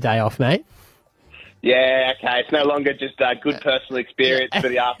just get the day off, mate. Yeah, okay. It's no longer just a good personal experience for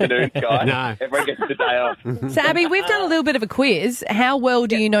the afternoon, guys. No. Everyone gets the day off. So, Abbie, we've done a little bit of a quiz. How well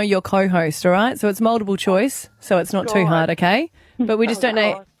do you know your co-host, all right? So it's multiple choice, so it's not too hard, okay? But we just don't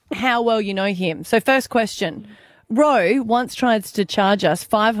know how well you know him. So first question. Ro once tried to charge us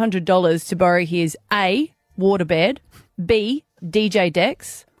 $500 to borrow his A, waterbed, B, DJ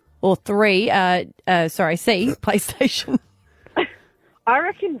decks, Or C, PlayStation. I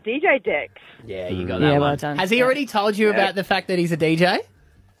reckon DJ Dex. Yeah, you got that Yeah, one. well done. Has he already told you about the fact that he's a DJ?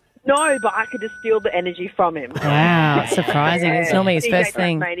 No, but I could just steal the energy from him. Wow, surprising. It's normally his DJ first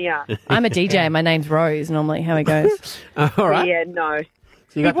thing. Mania. I'm a DJ. My name's Rose, normally, how it goes. All right. Yeah, no. You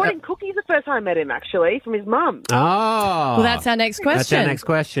He got brought in cookies the first time I met him, actually, from his mum. Oh. Well, that's our next question. That's our next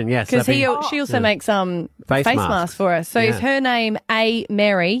question, yes. Because that'd be- she also makes Face face masks. masks for us. So is Yeah. her name A,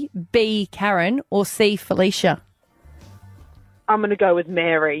 Mary, B, Karen, or C, Felicia? I'm going to go with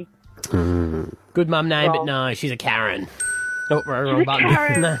Mary. Good mum name, but no, she's a Karen. Oh, wrong button.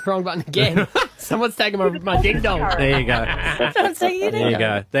 Karen. No, wrong button again. Someone's taking my ding dong. There you go. Don't say you There you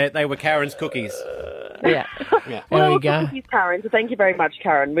go. They were Karen's cookies. Yeah. Yeah. There we Well, go. cookies, Karen, so thank you very much,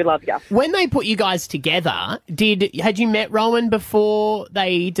 Karen. We love you. When they put you guys together, had you met Rowan before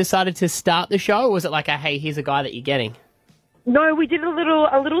they decided to start the show, or was it like hey, here's a guy that you're getting? No, we did a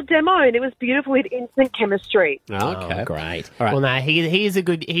little demo, and it was beautiful. We had instant chemistry. Okay. Great. All right. Well, no, he is a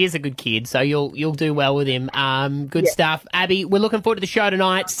good kid, so you'll do well with him. Good stuff, Abbie. We're looking forward to the show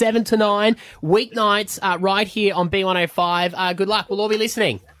tonight, 7 to 9 weeknights, right here on B105. Good luck. We'll all be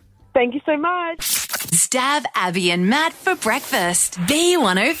listening. Thank you so much. Stav, Abbie and Matt for breakfast.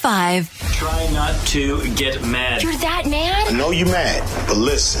 B105. Try not to get mad. You're that mad? I know you're mad, but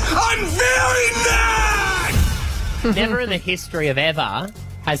listen. I'm very mad! Never in the history of ever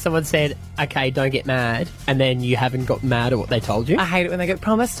has someone said, "Okay, don't get mad," and then you haven't got mad at what they told you. I hate it when they get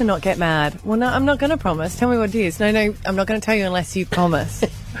promised to not get mad. Well, no, I'm not going to promise. Tell me what it is. No, I'm not going to tell you unless you promise.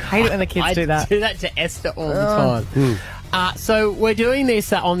 I hate it when the kids do that. I do that to Esther all the time. So we're doing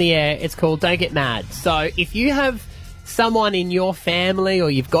this on the air. It's called Don't Get Mad. So if you have someone in your family,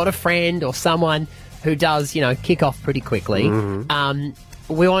 or you've got a friend or someone who does, kick off pretty quickly,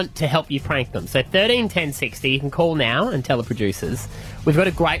 we want to help you prank them. So 13 10 60, you can call now and tell the producers. We've got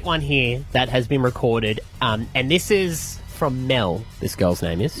a great one here that has been recorded, and this is from Mel, this girl's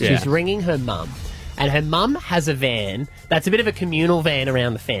name is. Yeah. She's ringing her mum, and her mum has a van that's a bit of a communal van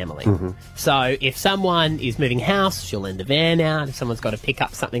around the family. So if someone is moving house, she'll lend a van out. If someone's got to pick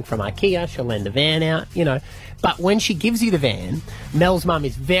up something from IKEA, she'll lend a van out, But when she gives you the van, Mel's mum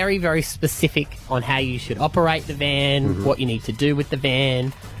is very, very specific on how you should operate the van, what you need to do with the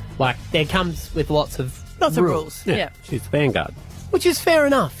van. Like, there comes with lots of rules. Yeah. She's the vanguard. Which is fair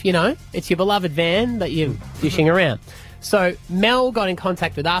enough, It's your beloved van that you're dishing around. So Mel got in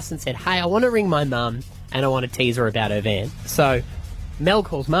contact with us and said, "Hey, I want to ring my mum and I want to tease her about her van." So Mel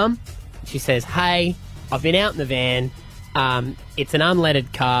calls mum. She says, "Hey, I've been out in the van. It's an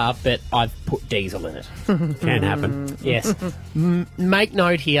unleaded car, but I've put diesel in it." Can happen. Yes. Make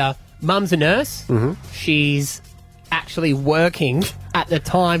note here, mum's a nurse. She's actually working at the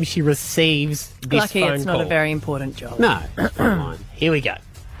time she receives this Lucky phone it's call. not a very important job. No. Fine. Here we go.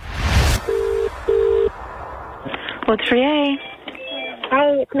 What's for you?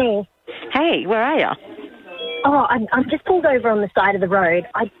 Hey, it's me. Hey, where are you? Oh, I'm just pulled over on the side of the road.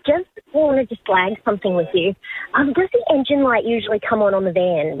 I just wanted to flag something with you. Does the engine light usually come on the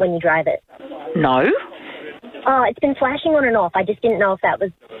van when you drive it? No. Oh, it's been flashing on and off. I just didn't know if that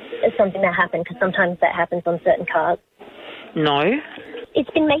was something that happened, because sometimes that happens on certain cars. No. It's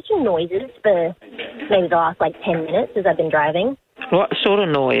been making noises for maybe the last 10 minutes as I've been driving. What sort of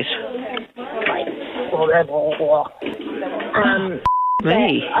noise?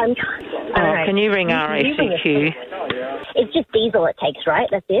 Me? Can you ring RACQ? It's just diesel it takes, right?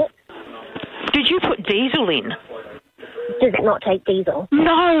 That's it? Did you put diesel in? Does it not take diesel?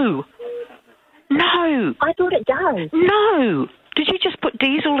 No. No. I thought it does. No. Did you just put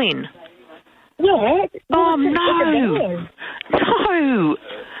diesel in? Yeah. Oh, no. No. No. Oh,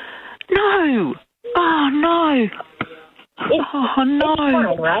 no. Oh, no. It's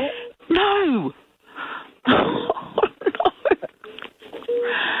fine, right? No.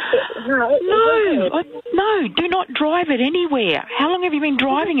 No, do not drive it anywhere. How long have you been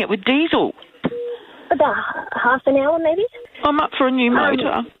driving it with diesel? About half an hour, maybe. I'm up for a new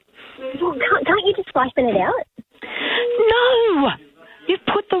motor. Well, can't you just siphon it out? No! You've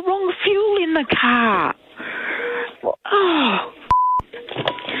put the wrong fuel in the car. Oh.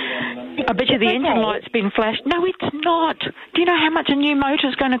 I bet you the engine light's been flashed. No, it's not. Do you know how much a new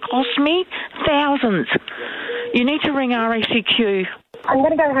motor's going to cost me? Thousands. You need to ring RACQ. I'm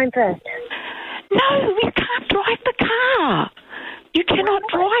going to go home first. No, you can't drive the car. You cannot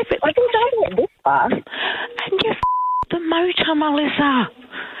drive it. I've been driving it this far. And you the motor, Melissa.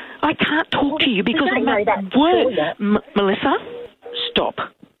 I can't talk to you because I'm at work. Melissa, stop.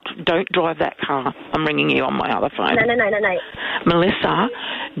 Don't drive that car. I'm ringing you on my other phone. No. Melissa,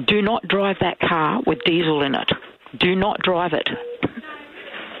 do not drive that car with diesel in it. Do not drive it.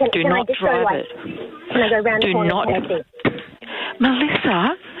 Do can I not just drive go, it. Can I go round Do the corner? not. and take this?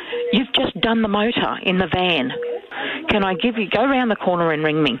 Melissa, you've just done the motor in the van. Can I give you... Go round the corner and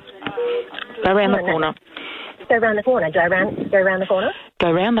ring me. Go round the corner. Go round the corner. Go round the corner?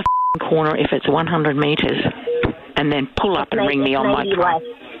 Go round the corner if it's 100 metres and then pull up and ring me on my car.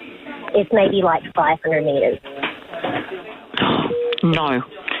 It's maybe like 500 metres. No.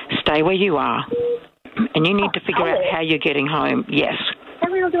 Stay where you are. And you need to figure out how you're getting home. Yes. How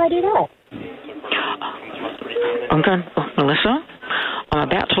the hell do I do that? I'm going... Melissa, I'm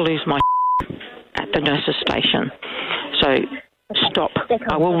about to lose my at the nurse's station. So stop.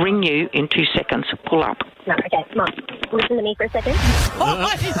 I will ring you in 2 seconds. Pull up. No, okay. Mum, listen to me for a second.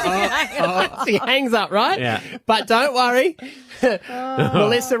 She hangs up, right? Yeah. But don't worry.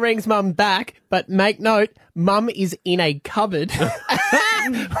 Melissa rings Mum back, but make note, Mum is in a cupboard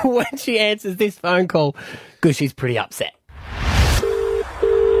when she answers this phone call because she's pretty upset.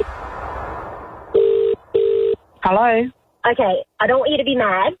 Hello? Okay, I don't want you to be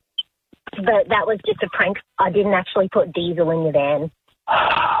mad, but that was just a prank. I didn't actually put diesel in your van.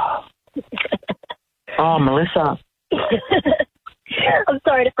 Oh, Melissa. I'm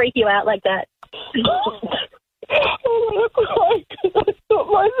sorry to freak you out like that. Oh, my God. I thought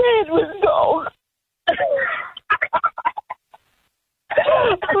my van was gone.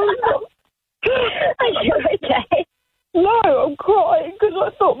 Are you okay? No, I'm crying because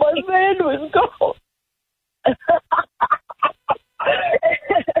I thought my van was gone.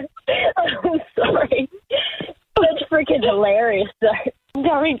 I'm sorry. That's freaking hilarious, though. I'm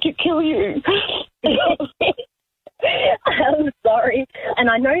going to kill you. I'm sorry. And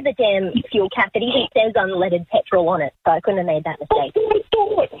I know the damn fuel cap, it even says unleaded petrol on it, so I couldn't have made that mistake.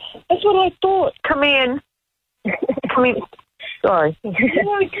 That's what I thought. Come in. Come in. Sorry.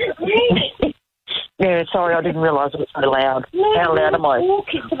 Yeah, sorry, I didn't realise it was so loud. How loud am I?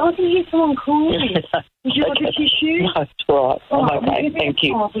 But I can hear someone calling. Would you like a tissue? No, it's all right. I'm okay. Thank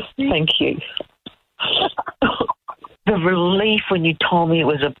you. Thank you. The relief when you told me it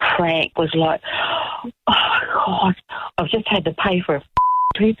was a prank was like, oh, God, I've just had to pay for a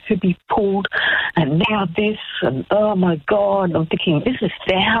tooth to be pulled, and now this, and oh, my God. I'm thinking, this is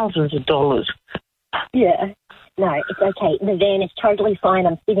thousands of dollars. Yeah. No, it's okay. The van is totally fine.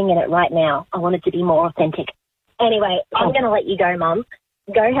 I'm sitting in it right now. I want it to be more authentic. Anyway, I'm going to let you go, Mum.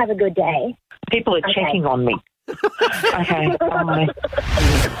 Go have a good day. People are checking on me. Okay, bye.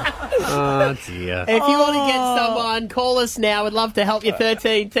 Oh, dear. If you want to get someone, call us now. We'd love to help you.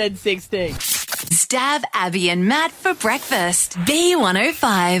 13 10 16. Stav, Abbie and Matt for breakfast.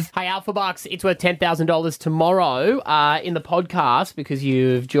 B105. Hey, Alpha Bucks, it's worth $10,000 tomorrow in the podcast because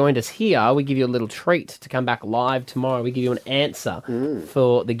you've joined us here. We give you a little treat to come back live tomorrow. We give you an answer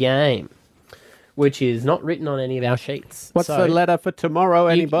for the game, which is not written on any of our sheets. What's the letter for tomorrow,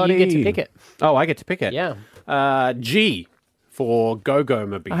 anybody? You get to pick it. Oh, I get to pick it? Yeah. G for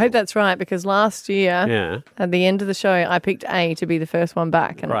Go-Go-Mobile. I hope that's right because last year, at the end of the show, I picked A to be the first one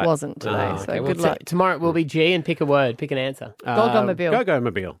back, and it wasn't today. So good luck. Tomorrow it will be G, and pick a word, pick an answer. Go-Go-Mobile.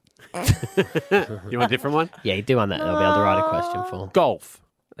 Go-Go-Mobile. You want a different one? Yeah, you do want that. I'll be able to write a question for. Golf.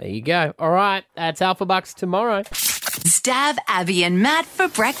 There you go. All right, that's Alpha Bucks tomorrow. Stav, Abbie and Matt for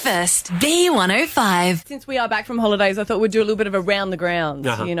breakfast. B105. Since we are back from holidays, I thought we'd do a little bit of around the grounds,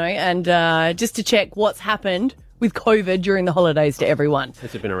 you know, and just to check what's happened with COVID during the holidays to everyone.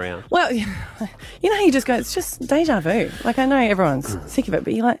 Has it been around? Well, you know, you just go, it's just deja vu. Like, I know everyone's sick of it,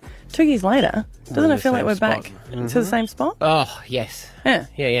 but you're like, 2 years later, doesn't it feel like we're back to the same spot? Oh, yes. Yeah.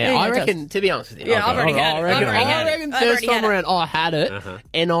 Yeah. I reckon, to be honest with you, Yeah, I've already had it. I reckon first time around I had it,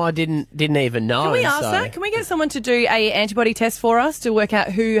 and I didn't even know. Can we ask that? Can we get someone to do a antibody test for us to work out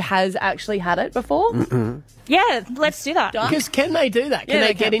who has actually had it before? Yeah, let's do that. Because can they do that? Can Yeah, they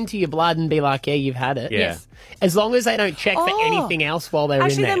they get can. into your blood and be like, yeah, you've had it? Yeah. Yes. As long as they don't check for anything else while they're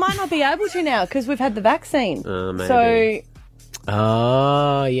Actually, in there. they might not be able to now because we've had the vaccine. Maybe. So,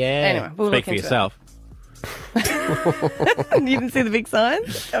 Oh, yeah. anyway, we'll Speak look for into yourself. it. You didn't see the big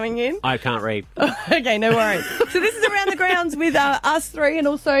signs coming in? I can't read. Okay, no worries. So this is Around the Grounds with us three and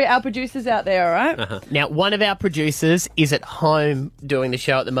also our producers out there, all right? Now, one of our producers is at home doing the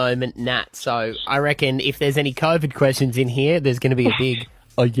show at the moment, Nat. So I reckon if there's any COVID questions in here, there's going to be a big,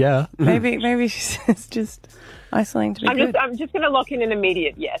 oh, yeah. Maybe she's just isolating to be good. I'm just going to lock in an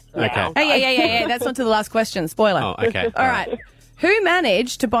immediate yes. Okay. Hey, yeah. That's not to the last question. Spoiler. Oh, okay. All right. Who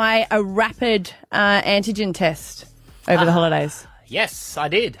managed to buy a rapid antigen test over the holidays? Yes, I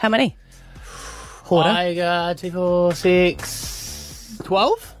did. How many? Hoarder. I got 2, 4, 6,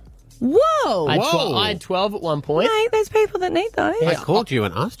 12. Whoa. I had 12 at one point. Mate, there's people that need those. I called you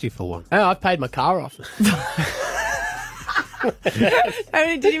and asked you for one. Oh, I've paid my car off.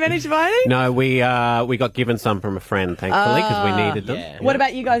 Did you manage to buy any? No, we got given some from a friend, thankfully, because we needed them. yeah. What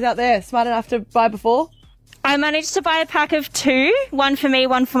about you guys out there? Smart enough to buy before? I managed to buy a pack of 2, one for me,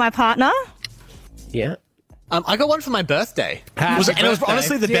 one for my partner. Yeah. I got one for my birthday. Happy And it was birthday.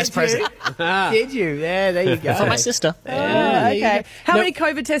 honestly the best present. Did you? Yeah, there you go. For my sister. Okay. How many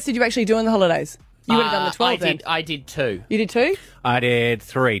COVID tests did you actually do on the holidays? You would have done the 12 then. I did 2. You did 2? I did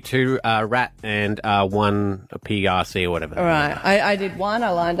 3, 2 rat and 1 PRC or whatever. All right. I did 1. I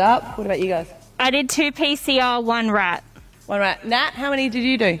lined up. What about you guys? I did 2 PCR, 1 rat. 1 rat. Nat, how many did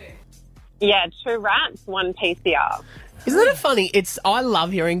you do? Yeah, 2 rats, 1 PCR. Isn't it funny? I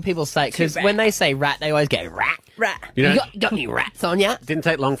love hearing people say it, because when they say rat, they always go rat. You know, You got any rats on ya? didn't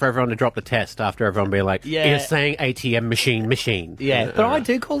take long for everyone to drop the test after everyone being like, Yeah. you're saying ATM machine. Yeah, but I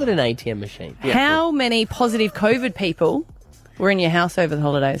do call it an ATM machine. How many positive COVID people were in your house over the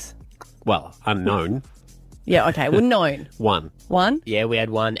holidays? Well, unknown. Yeah, okay. Well, known. 1. 1? Yeah, we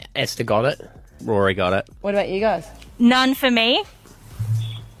had 1. Esther got it. Rory got it. What about you guys? None for me.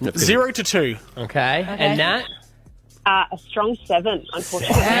 0 to 2. Okay. And Nat? A strong 7,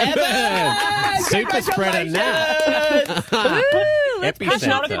 unfortunately. Super spreader Nat. Let's catch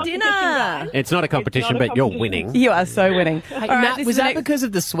up for dinner. It's not a competition, but you're winning. You are so winning. Hey, All right, Nat, this was is that the next- because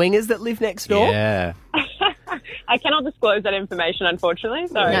of the swingers that live next door? Yeah. I cannot disclose that information, unfortunately.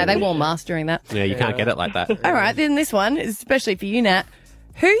 So. No, they wore masks during that. Yeah, you can't get it like that. All right, then this one, especially for you, Nat.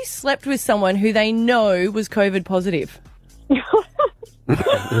 Who slept with someone who they know was COVID positive?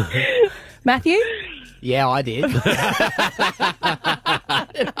 Matthew? Yeah, I did. And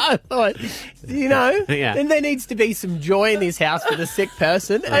I thought, Yeah. then there needs to be some joy in this house for the sick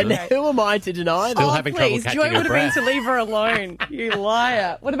person, and who am I to deny Still that? having trouble Please, catching Joy your would have been breath. to leave her alone. You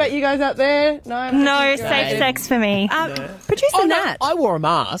liar. What about you guys out there? No, No safe sex for me. Producer Nat. I wore a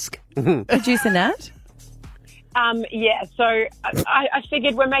mask. Producer Nat. Yeah, so I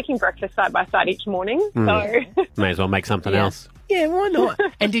figured we're making breakfast side by side each morning, so... May as well make something else. Yeah, why not?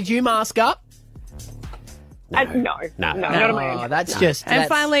 And did you mask up? No, No. not on my own. That's just... And that's-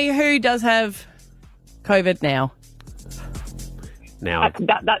 finally, who does have COVID now? Now,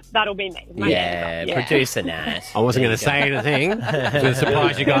 That'll be me. My Yeah, name. producer Nat. I wasn't going to say anything to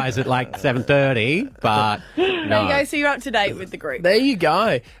surprise you guys at like 7:30, but There you no. go. So you're up to date with the group. There you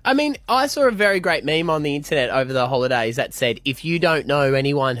go. I mean, I saw a very great meme on the internet over the holidays that said, if you don't know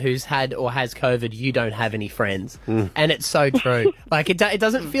anyone who's had or has COVID, you don't have any friends. And it's so true. Like, it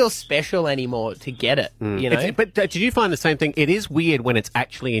doesn't feel special anymore to get it, you know? But did you find the same thing? It is weird when it's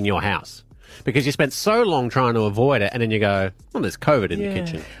actually in your house. Because you spent so long trying to avoid it, and then you go, well, there's COVID in the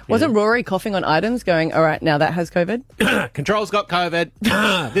kitchen. Wasn't Rory coughing on items going, all right, now that has COVID? Control's got COVID.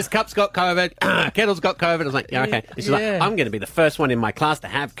 This cup's got COVID. Kettle's got COVID. I was like, yeah, okay. And she's like, I'm going to be the first one in my class to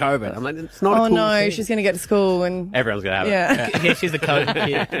have COVID. I'm like, it's not a Oh, cool no, thing. she's going to get to school and... Everyone's going to have Yeah. it. Yeah, she's the COVID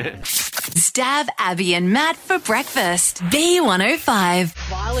kid. Stav, Abbie and Matt for breakfast. B105.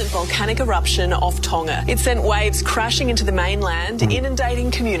 Violent volcanic eruption off Tonga. It sent waves crashing into the mainland,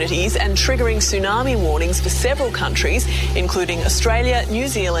 inundating communities and triggering tsunami warnings for several countries, including Australia, New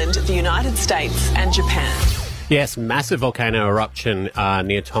Zealand, the United States and Japan. Yes, massive volcano eruption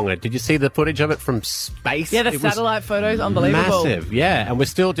near Tonga. Did you see the footage of it from space? Yeah, the It was satellite photos, unbelievable. Massive, yeah. And we're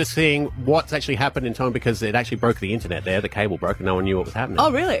still just seeing what's actually happened in Tonga because it actually broke the internet there. The cable broke and no one knew what was happening. Oh,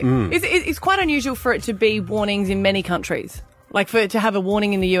 really? It's quite unusual for it to be warnings in many countries. Like, for it to have a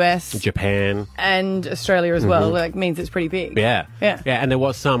warning in the US Japan. and Australia as well, like, means it's pretty big. Yeah. Yeah. And there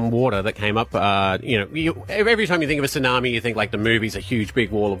was some water that came up. Every time you think of a tsunami, you think like the movie's a huge,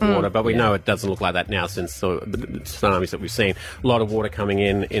 big wall of water, but we know it doesn't look like that now since the tsunamis that we've seen. A lot of water coming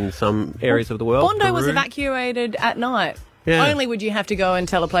in some areas of the world. Bondi was Peru. evacuated at night. Yeah. Only would you have to go and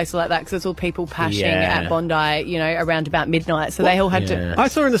tell a place like that because it's all people pashing Yeah. at Bondi, around about midnight. So they all had to... I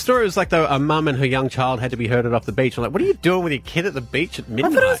saw in the story it was like a mum and her young child had to be herded off the beach. I'm like, what are you doing with your kid at the beach at I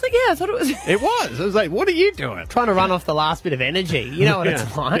midnight? thought it was like, I thought it was... It was. I was like, what are you doing? Trying to run off the last bit of energy. You know what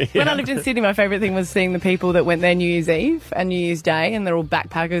it's like. When I lived in Sydney, my favourite thing was seeing the people that went there New Year's Eve and New Year's Day, and they're all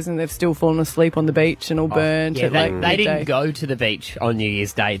backpackers and they've still fallen asleep on the beach and all burnt. Yeah, at, they midday. didn't go to the beach on New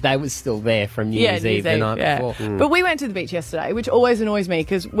Year's Day. They were still there from New Year's Eve the night before. But we went to the beach yesterday, which always annoys me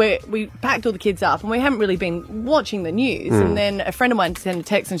because we packed all the kids up and we haven't really been watching the news. And then a friend of mine sent a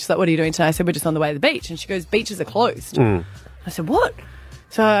text and she's like, what are you doing today? I said, we're just on the way to the beach. And she goes, beaches are closed. I said, what?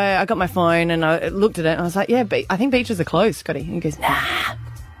 So I got my phone and I looked at it and I was like, yeah, I think beaches are closed, Scotty. And he goes, nah. I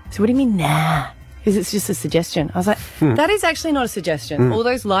said, what do you mean, nah? Because it's just a suggestion. I was like, that is actually not a suggestion. All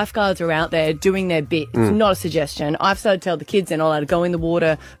those lifeguards are out there doing their bit. It's not a suggestion. I've started to tell the kids they're not allowed to go in the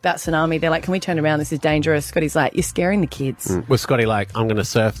water about tsunami. They're like, can we turn around? This is dangerous. Scotty's like, you're scaring the kids. Was Scotty like, I'm going to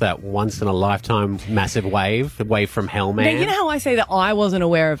surf that once-in-a-lifetime massive wave from hell, man? Now, you know how I say that I wasn't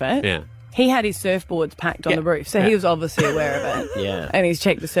aware of it? Yeah. He had his surfboards packed on the roof, so he was obviously aware of it. Yeah. And he's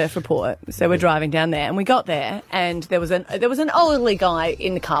checked the surf report. So we're driving down there, and we got there, and there was an elderly guy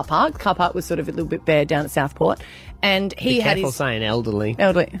in the car park. The car park was sort of a little bit bare down at Southport, and he Be had careful his saying elderly.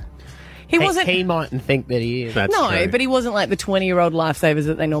 He wasn't. He mightn't think that he is. But he wasn't like the 20-year-old lifesavers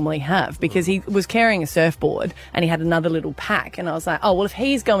that they normally have, because he was carrying a surfboard and he had another little pack. And I was like, oh, well, if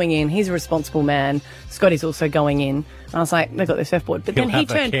he's going in, he's a responsible man. Scotty's also going in. And I was like, they've got their surfboard. But then he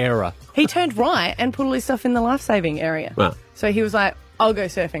turned right and put all his stuff in the life-saving area. Well. So he was like, I'll go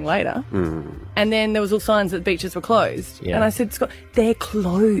surfing later. And then there was all signs that the beaches were closed. Yeah. And I said, Scott, they're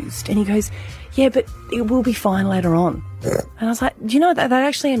closed. And he goes, yeah, but it will be fine later on. And I was like, do you know, that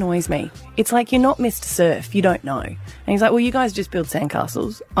actually annoys me. It's like, you're not Mr. Surf. You don't know. And he's like, well, you guys just build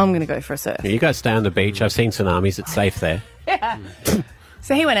sandcastles. I'm going to go for a surf. Yeah, you guys stay on the beach. I've seen tsunamis. It's safe there. Yeah.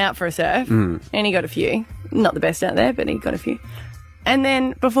 So he went out for a surf and he got a few. Not the best out there, but he got a few. And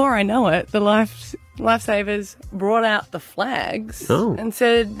then before I know it, the lifesavers brought out the flags and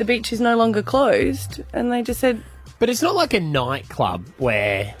said the beach is no longer closed. And they just said... But it's not like a nightclub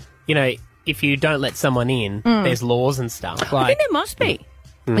where, you know, if you don't let someone in, there's laws and stuff. I think there must be.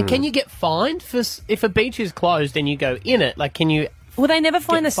 Like, can you get fined for if a beach is closed and you go in it? Like, can you... Well, they never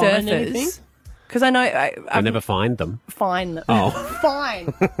find the fined anything? surfers. Because I know... I never find them. Fine them. Oh.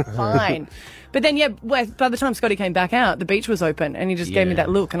 Fine. But then, by the time Scotty came back out, the beach was open and he just gave me that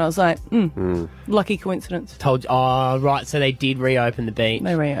look and I was like, lucky coincidence. Told you. Oh, right, so they did reopen the beach.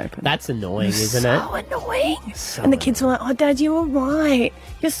 They reopened. That's annoying, isn't So it? annoying. And the kids were like, oh, Dad, you were right.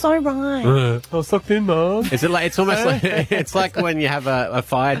 You're so right. I was sucked in, Mum. Is it like, it's almost like, it's like when you have a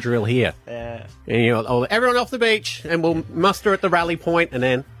fire drill here. Yeah. And you know, everyone off the beach and we'll muster at the rally point and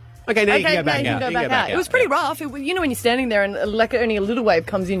then... Okay, now you can go back out. You can go back out. It was pretty rough. You know when you're standing there and like only a little wave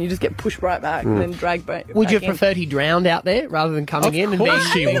comes in, you just get pushed right back and then dragged back. Would you back have preferred he drowned out there rather than coming in and being... Of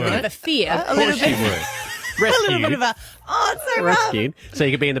course she in? A would. bit of a fear. Of course she would. A Rescued. little bit of a, it's so rough. Rescued. So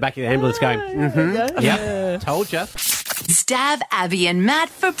you could be in the back of the ambulance going, yep, told ya. Stav, Abbie and Matt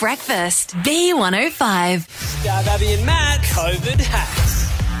for breakfast. B105. Stav, Abbie and Matt, COVID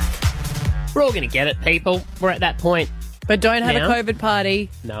hacks. We're all going to get it, people. We're at that point. But don't have Now? a COVID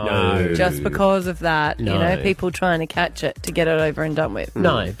party. No. Just because of that. No. You know, people trying to catch it to get it over and done with.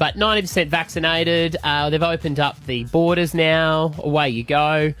 No, but 90% vaccinated. They've opened up the borders now. Away you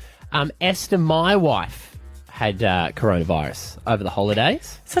go. Esther, my wife, had coronavirus over the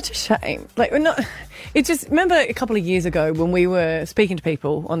holidays. Such a shame. Like, we're not. It's just, remember a couple of years ago when we were speaking to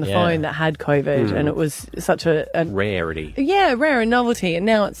people on the phone that had COVID and it was such a rarity. Yeah, rare and novelty. And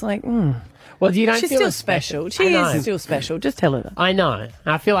now it's like, Well, you don't she's feel still as special. I She know. is still special. Just tell her that. I know.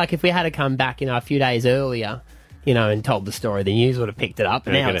 I feel like if we had to come back, a few days earlier, and told the story, the news would have picked it up.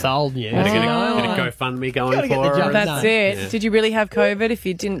 And now it's old news. Get a GoFundMe going Gotta get for the her. job That's done. it. Yeah. Did you really have COVID if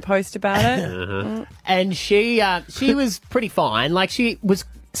you didn't post about it? And she was pretty fine. Like, she was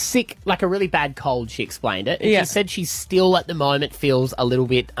sick, like a really bad cold, she explained it. And Yeah. she said she still at the moment feels a little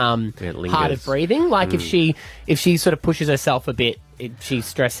bit hard lingers. of breathing. Like if she sort of pushes herself a bit, she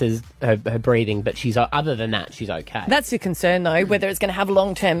stresses her breathing, but other than that, she's okay. That's your concern, though, whether it's going to have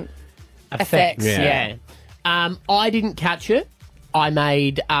long-term effects. Yeah. I didn't catch it. I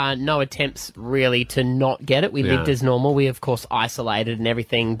made no attempts really to not get it. We lived as normal. We, of course, isolated and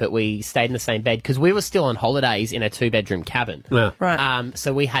everything, but we stayed in the same bed because we were still on holidays in a 2-bedroom cabin. Yeah. Right.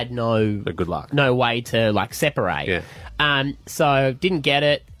 So we had no good luck. No way to separate. Yeah. So didn't get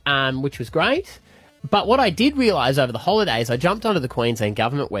it, which was great. But what I did realise over the holidays, I jumped onto the Queensland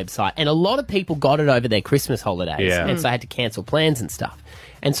government website and a lot of people got it over their Christmas holidays. Yeah. And so I had to cancel plans and stuff.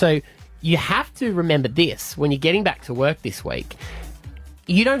 And so you have to remember this when you're getting back to work this week.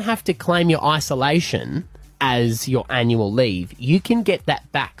 You don't have to claim your isolation as your annual leave. You can get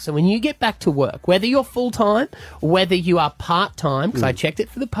that back. So when you get back to work, whether you're full-time, whether you are part-time, because I checked it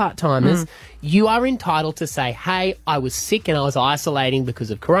for the part-timers, you are entitled to say, hey, I was sick and I was isolating because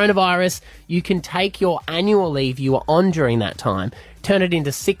of coronavirus. You can take your annual leave you were on during that time, turn it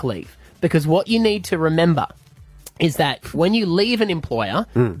into sick leave. Because what you need to remember is that when you leave an employer,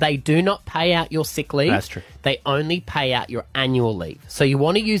 they do not pay out your sick leave. That's true. They only pay out your annual leave. So you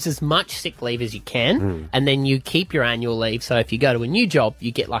want to use as much sick leave as you can, and then you keep your annual leave. So if you go to a new job,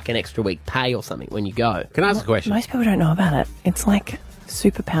 you get like an extra week pay or something when you go. Can I ask a question? Most people don't know about it. It's like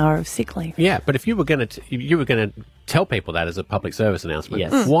superpower of sick leave. Yeah, but if you were going to tell people that as a public service announcement,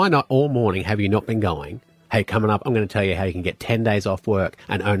 Yes. why not all morning have you not been going? Hey, coming up, I'm going to tell you how you can get 10 days off work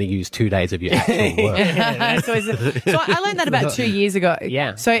and only use 2 days of your actual work. So I learned that about 2 years ago.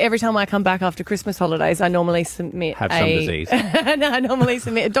 Yeah. So every time I come back after Christmas holidays, I normally submit Have some disease. No, I normally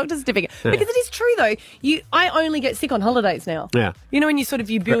submit a doctor's certificate. Because it is true, though. I only get sick on holidays now. Yeah. You know, when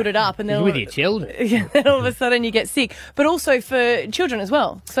you build it up and then With your children. Yeah, then all of a sudden you get sick. But also for children as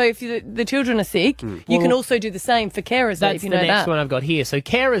well. So if the children are sick, you can also do the same for carers. That's leave, you the know next that. one I've got here. So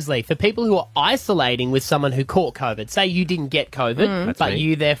carers leave for people who are isolating with someone who caught COVID. Say you didn't get COVID, but me.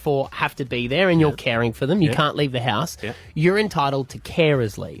 you therefore have to be there and you're caring for them. You can't leave the house. Yeah. You're entitled to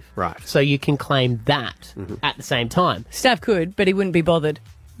carers leave. Right. So you can claim that at the same time. Stav could, but he wouldn't be bothered.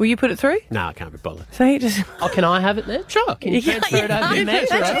 Will you put it through? No, I can't be bothered. So you just... Oh, can I have it then? Sure. Can you transfer it over to me?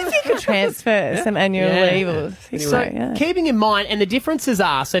 Imagine if you could transfer some annual leave. Or So keeping in mind, and the differences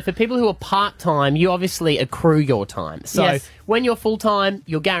are, so for people who are part-time, you obviously accrue your time. So Yes. when you're full-time,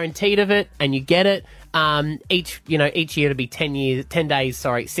 you're guaranteed of it and you get it. Each year it'll be 10 days,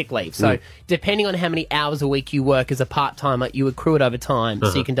 sick leave. So depending on how many hours a week you work as a part-timer, you accrue it over time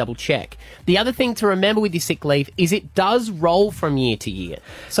so you can double check. The other thing to remember with your sick leave is it does roll from year to year.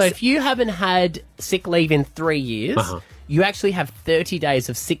 So if you haven't had sick leave in 3 years, you actually have 30 days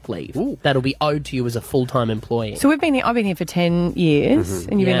of sick leave that'll be owed to you as a full-time employee. So I've been here for 10 years,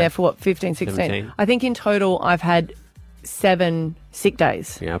 and you've been Yeah. there for what, 15, 16? 17. I think in total I've had 7 sick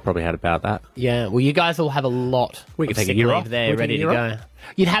days. Yeah, I probably had about that. Yeah, well, you guys will have a lot We could of take a sick year leave off. there We ready take to a go. year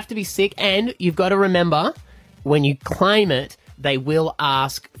You'd have to be sick, and you've got to remember, when you claim it, they will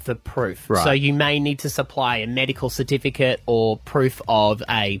ask for proof. Right. So you may need to supply a medical certificate or proof of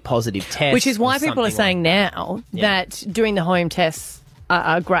a positive test. Which is why or people are something saying now that doing the home tests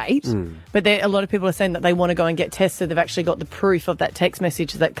are great, but a lot of people are saying that they want to go and get tested. They've actually got the proof of that text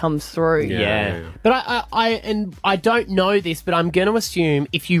message that comes through. Yeah. But I don't know this, but I'm going to assume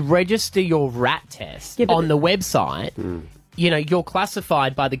if you register your rat test on the website, you know, you're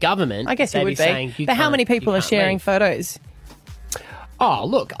classified by the government. I guess it They'd would saying be. you But how can't- many people you are can't sharing leave. photos? Oh,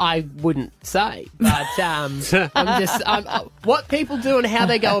 look, I wouldn't say, but what people do and how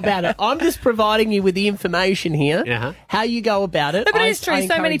they go about it. I'm just providing you with the information here. How you go about it. No, but I- it's true. I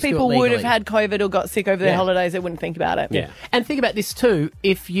So many encourage you to do people it would have legally. had COVID or got sick over their Yeah. holidays. They wouldn't think about it. Yeah. And think about this too.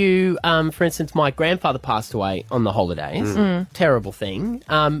 If you, for instance, my grandfather passed away on the holidays, terrible thing.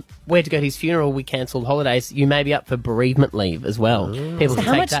 We had to go to his funeral. We cancelled holidays. You may be up for bereavement leave as well. People So can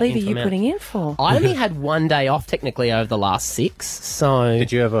how take much that leave are into you amount. putting in for? I only had 1 day off technically over the last 6. So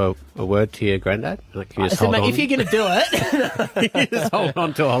Did you have a word to your granddad? Like, you just So, hold mate, on? if you're going to do it, You just hold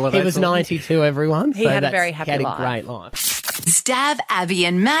on to a holiday. he was 92. Everyone, He so had a that's- very happy he had life. a great life. Stav, Abbie,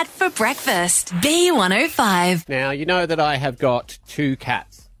 and Matt for breakfast. B105. Now, you know that I have got 2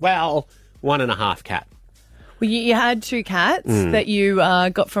 cats. Well, 1.5 cat. Well, you had 2 cats that you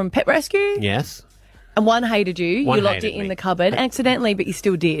got from Pet Rescue, Yes. and one hated you. One you locked hated it in me. the cupboard accidentally, but you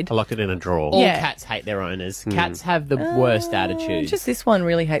still did. I locked it in a drawer. All Yeah. cats hate their owners. Cats have the worst attitude. Just this one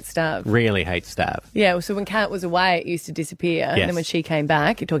really hates Stav. Really hate Stav. Yeah, well, so when Cat was away, it used to disappear. And Yes. then when she came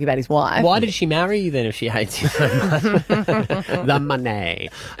back, you're talking about his wife. Why did she marry you then if she hates you so much? The money.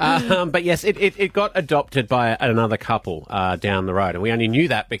 But yes, it got adopted by another couple down the road. And we only knew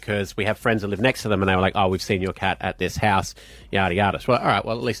that because we have friends that live next to them and they were like, oh, we've seen your cat at this house, yada, yada. So, all right,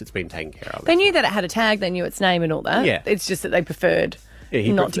 well, at least it's been taken care of. They knew that it had a tag, they knew its name and all that. Yeah. It's just that they preferred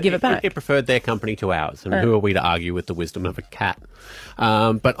He not to give it back. It preferred their company to ours. And who are we to argue with the wisdom of a cat?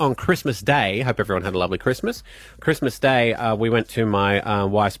 But on Christmas Day, hope everyone had a lovely Christmas. Christmas Day, we went to my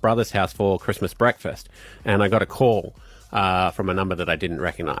wife's brother's house for Christmas breakfast. And I got a call from a number that I didn't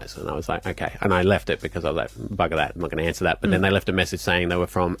recognise. And I was like, okay. And I left it because I was like, bugger that, I'm not going to answer that. But then they left a message saying they were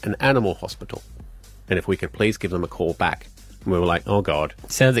from an animal hospital. And if we could please give them a call back. And we were like, oh, God.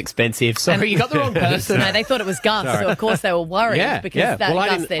 Sounds expensive. Sorry, you got the wrong person. No, they thought it was Gus, so of course they were worried because that Well, I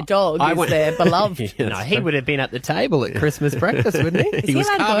Gus, didn't- their dog, I is went- their beloved. Yes. No, he would have been at the table at Christmas breakfast, wouldn't he? He was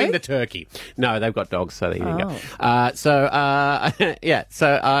allowed to carving go? the turkey. No, they've got dogs, so there you go. Oh.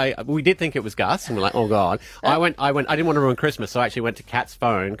 So we did think it was Gus, and we're like, oh God. I didn't want to ruin Christmas, so I actually went to Kat's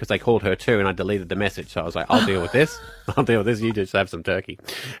phone because they called her too, and I deleted the message. So I was like, I'll deal with this. I'll deal with this. You just have some turkey.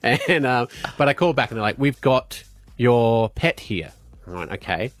 And but I called back, and they're like, we've got your pet here. I went,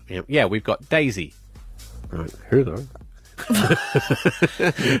 okay. Yeah, we've got Daisy. I went, who though?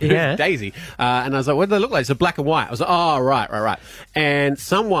 Yeah. Daisy. And I was like, what do they look like? It's a black and white. I was like, oh, right. And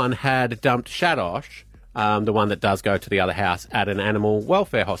someone had dumped Shadosh the one that does go to the other house, at an animal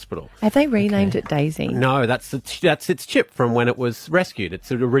welfare hospital. Have they renamed it Daisy? No, that's its chip from when it was rescued.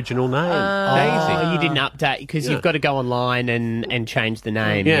 It's an original name, Daisy. Oh, you didn't update because you've got to go online and change the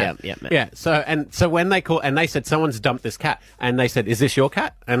name. Yeah. So when they called and they said someone's dumped this cat, and they said, "Is this your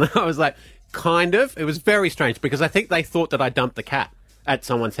cat?" And I was like, "Kind of." It was very strange because I think they thought that I dumped the cat at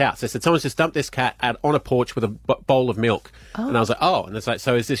someone's house. They said someone's just dumped this cat on a porch with a bowl of milk. Oh. And I was like, "Oh," and it's like,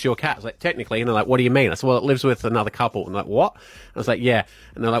 "So is this your cat?" I was like, "Technically." And they're like, "What do you mean?" I said, "Well, it lives with another couple." And I'm like, "What?" I was like, "Yeah."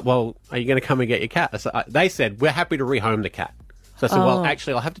 And they're like, "Well, are you going to come and get your cat?" I said, they said, "We're happy to rehome the cat." So I said, "Well,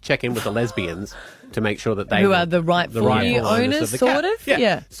 actually, I'll have to check in with the lesbians to make sure that they who are the rightful owners, of the sort cat." of.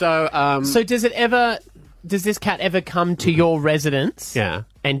 Yeah. So does this cat ever come to your residence? Yeah.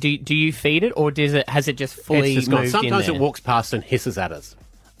 And do you feed it, or has it just fully it's just gone. moved Sometimes in it there? walks past and hisses at us.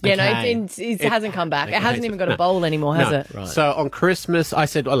 Yeah, no, it hasn't come back. It hasn't even got a bowl anymore, has it? Right. So on Christmas, I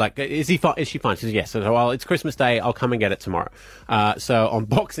said, is she fine? She says, yes. So, well, it's Christmas Day. I'll come and get it tomorrow. So on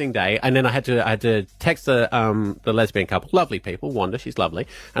Boxing Day, and then I had to text the lesbian couple, lovely people, Wanda, she's lovely.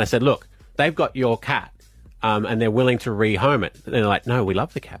 And I said, look, they've got your cat. And they're willing to rehome it. And they're like, no, we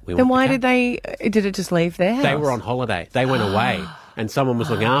love the cat. Then why did it just leave their house? They were on holiday. They went away. And someone was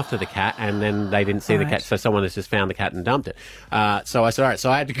looking after the cat, and then they didn't see the cat, so someone has just found the cat and dumped it. So I said, all right,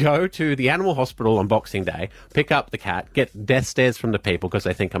 so I had to go to the animal hospital on Boxing Day, pick up the cat, get death stares from the people because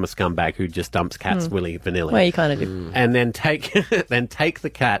they think I'm a scumbag who just dumps cats willy-vanilly. Well, you kind of do. And then take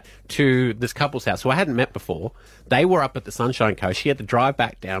the cat to this couple's house, who I hadn't met before. They were up at the Sunshine Coast. She had to drive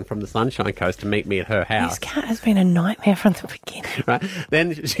back down from the Sunshine Coast to meet me at her house. This cat has been a nightmare from the beginning. Right?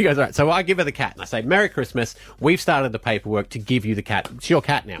 Then she goes, all right, so I give her the cat, and I say, Merry Christmas. We've started the paperwork to give you the cat. It's your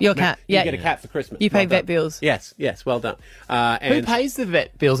cat now. Your cat, You get a cat for Christmas. You pay Well vet done. bills. Yes, well done. Who pays the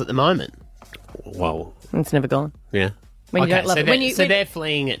vet bills at the moment? Well, it's never gone. Yeah. When you don't love it. They're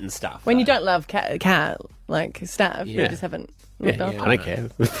fleeing it and stuff. When you don't love cat like Stav, you just haven't looked Yeah, after I don't care.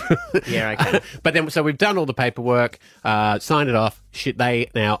 Yeah, okay. But then, so we've done all the paperwork, signed it off.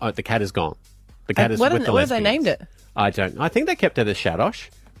 The cat is gone. The cat is with the lesbians. What have they named it? I think they kept it as Shadosh.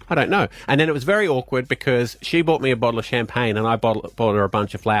 I don't know. And then it was very awkward because she bought me a bottle of champagne and I bought her a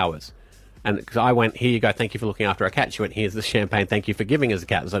bunch of flowers. And because I went, here you go, thank you for looking after our cat. She went, here's the champagne, thank you for giving us a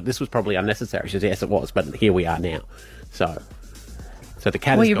cat. So this was probably unnecessary. She said, yes, it was, but here we are now. So the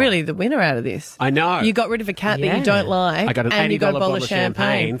cat Well, is you're gone. really the winner out of this. I know. You got rid of a cat that you don't like. I got an and $80 you got a bottle of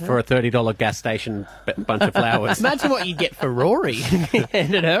champagne for a $30 gas station bunch of flowers. Imagine what you get for Rory.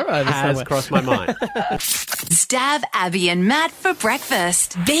 Handed her over Has somewhere. crossed my mind. Stav, Abbie and Matt for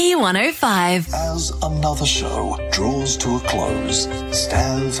breakfast. B105. As another show draws to a close,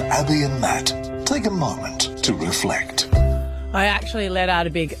 Stav, Abbie and Matt take a moment to reflect. I actually let out a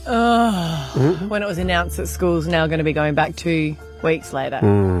big when it was announced that school's now going to be going back 2 weeks later.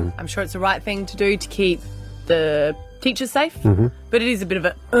 I'm sure it's the right thing to do to keep the teachers safe, but it is a bit of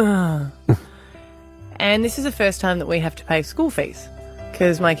a And this is the first time that we have to pay school fees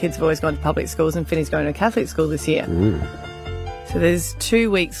because my kids have always gone to public schools and Finney's going to a Catholic school this year. So there's 2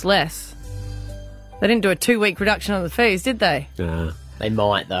 weeks less. They didn't do a 2-week reduction on the fees, did they? They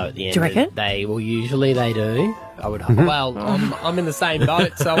might though at the end. Do you reckon? Usually they do. I would hope. Well, I'm in the same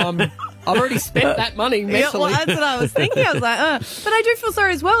boat, so I've already spent that money mentally. Yeah, well, that's what I was thinking. I was like, But I do feel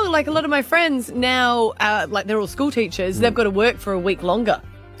sorry as well. Like a lot of my friends now, like they're all school teachers, they've got to work for a week longer.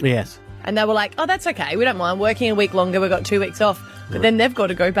 Yes. And they were like, oh, that's okay. We don't mind working a week longer. We've got 2 weeks off. But then they've got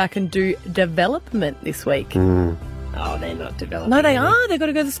to go back and do development this week. Oh, they're not developing. No, they are. They've got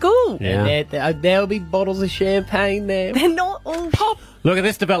to go to school. Yeah. There'll be bottles of champagne there. They're not all pop. Look at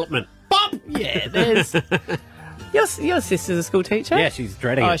this development. Pop! Yeah, there's... Your sister's a school teacher? Yeah, she's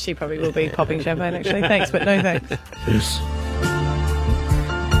dreading Oh, it. she probably will be popping champagne, actually. Thanks, but no thanks.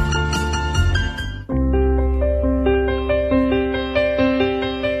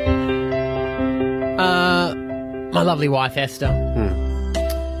 My lovely wife, Esther.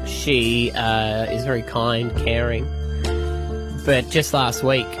 She is very kind, caring. But just last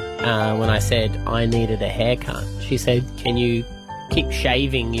week, when I said I needed a haircut, she said, can you keep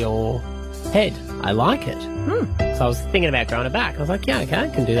shaving your head? I like it. So I was thinking about growing it back. I was like, yeah, okay, I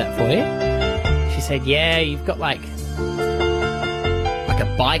can do that for you. She said, yeah, you've got like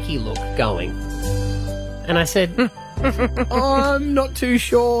a bikey look going. And I said, I'm not too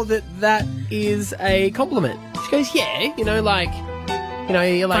sure that is a compliment. She goes, yeah, you're like...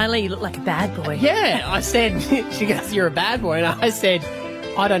 Finally, you look like a bad boy. Yeah, I said, she goes, you're a bad boy. And I said,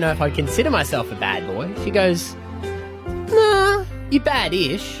 I don't know if I'd consider myself a bad boy. She goes, nah, you're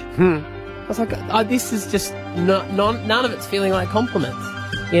bad-ish. I was like, this is just, none of it's feeling like compliments,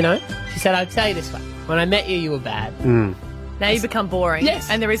 She said, I'd tell you this way. When I met you, you were bad. Now you become boring. Yes.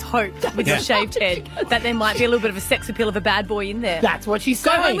 And there is hope with your shaved head that there might be a little bit of a sex appeal of a bad boy in there. That's what she's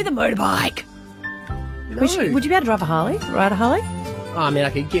Go saying. home with a motorbike. No. Would you be able to drive a Harley? Ride a Harley? I mean, I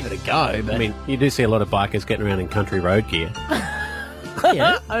could give it a go, but... I mean, you do see a lot of bikers getting around in country road gear.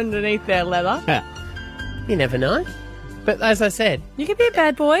 Yeah. Underneath their leather. Yeah. You never know. But as I said... You could be a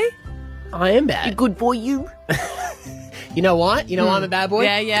bad boy. I am bad. You good boy, you. You know what? You know why I'm a bad boy?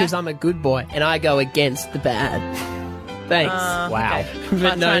 Yeah, yeah. Because I'm a good boy, and I go against the bad. Thanks. Wow. Okay.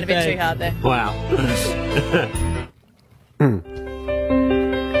 I'm trying to be too hard there. Wow.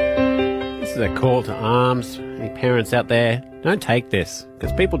 This is a call to arms. Any parents out there, don't take this,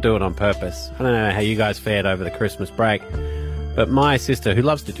 because people do it on purpose. I don't know how you guys fared over the Christmas break, but my sister, who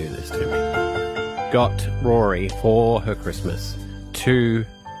loves to do this to me, got Rory for her Christmas 2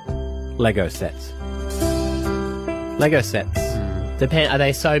 Lego sets. Lego sets. Are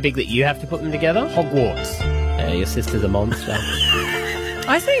they so big that you have to put them together? Hogwarts. Yeah, your sister's a monster.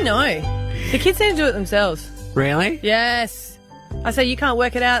 I say no. The kids need to do it themselves. Really? Yes. I say you can't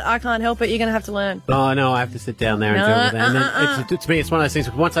work it out. I can't help it. You're going to have to learn. Oh, no, I have to sit down there and do it with them. And it's me, it's one of those things.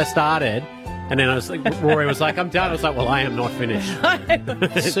 Once I started, and then I was like, Rory was like, I'm done. I was like, well, I am not finished.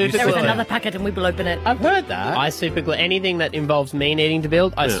 Super There is glue. another packet and we will open it. I've heard that. I super glue. Anything that involves me needing to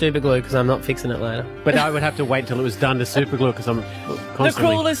build, I super glue because I'm not fixing it later. But I would have to wait till it was done to super glue because I'm constantly... The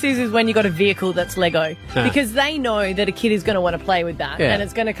cruelest is when you got a vehicle that's Lego. Because they know that a kid is going to want to play with that. Yeah. And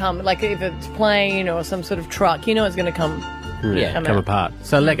it's going to come, like if it's plane or some sort of truck, you know it's going to come... come out. apart.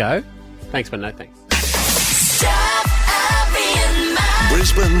 So Lego, thanks but no thanks.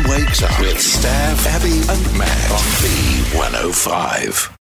 Brisbane wakes up with Stav, Abbie and Matt on B105.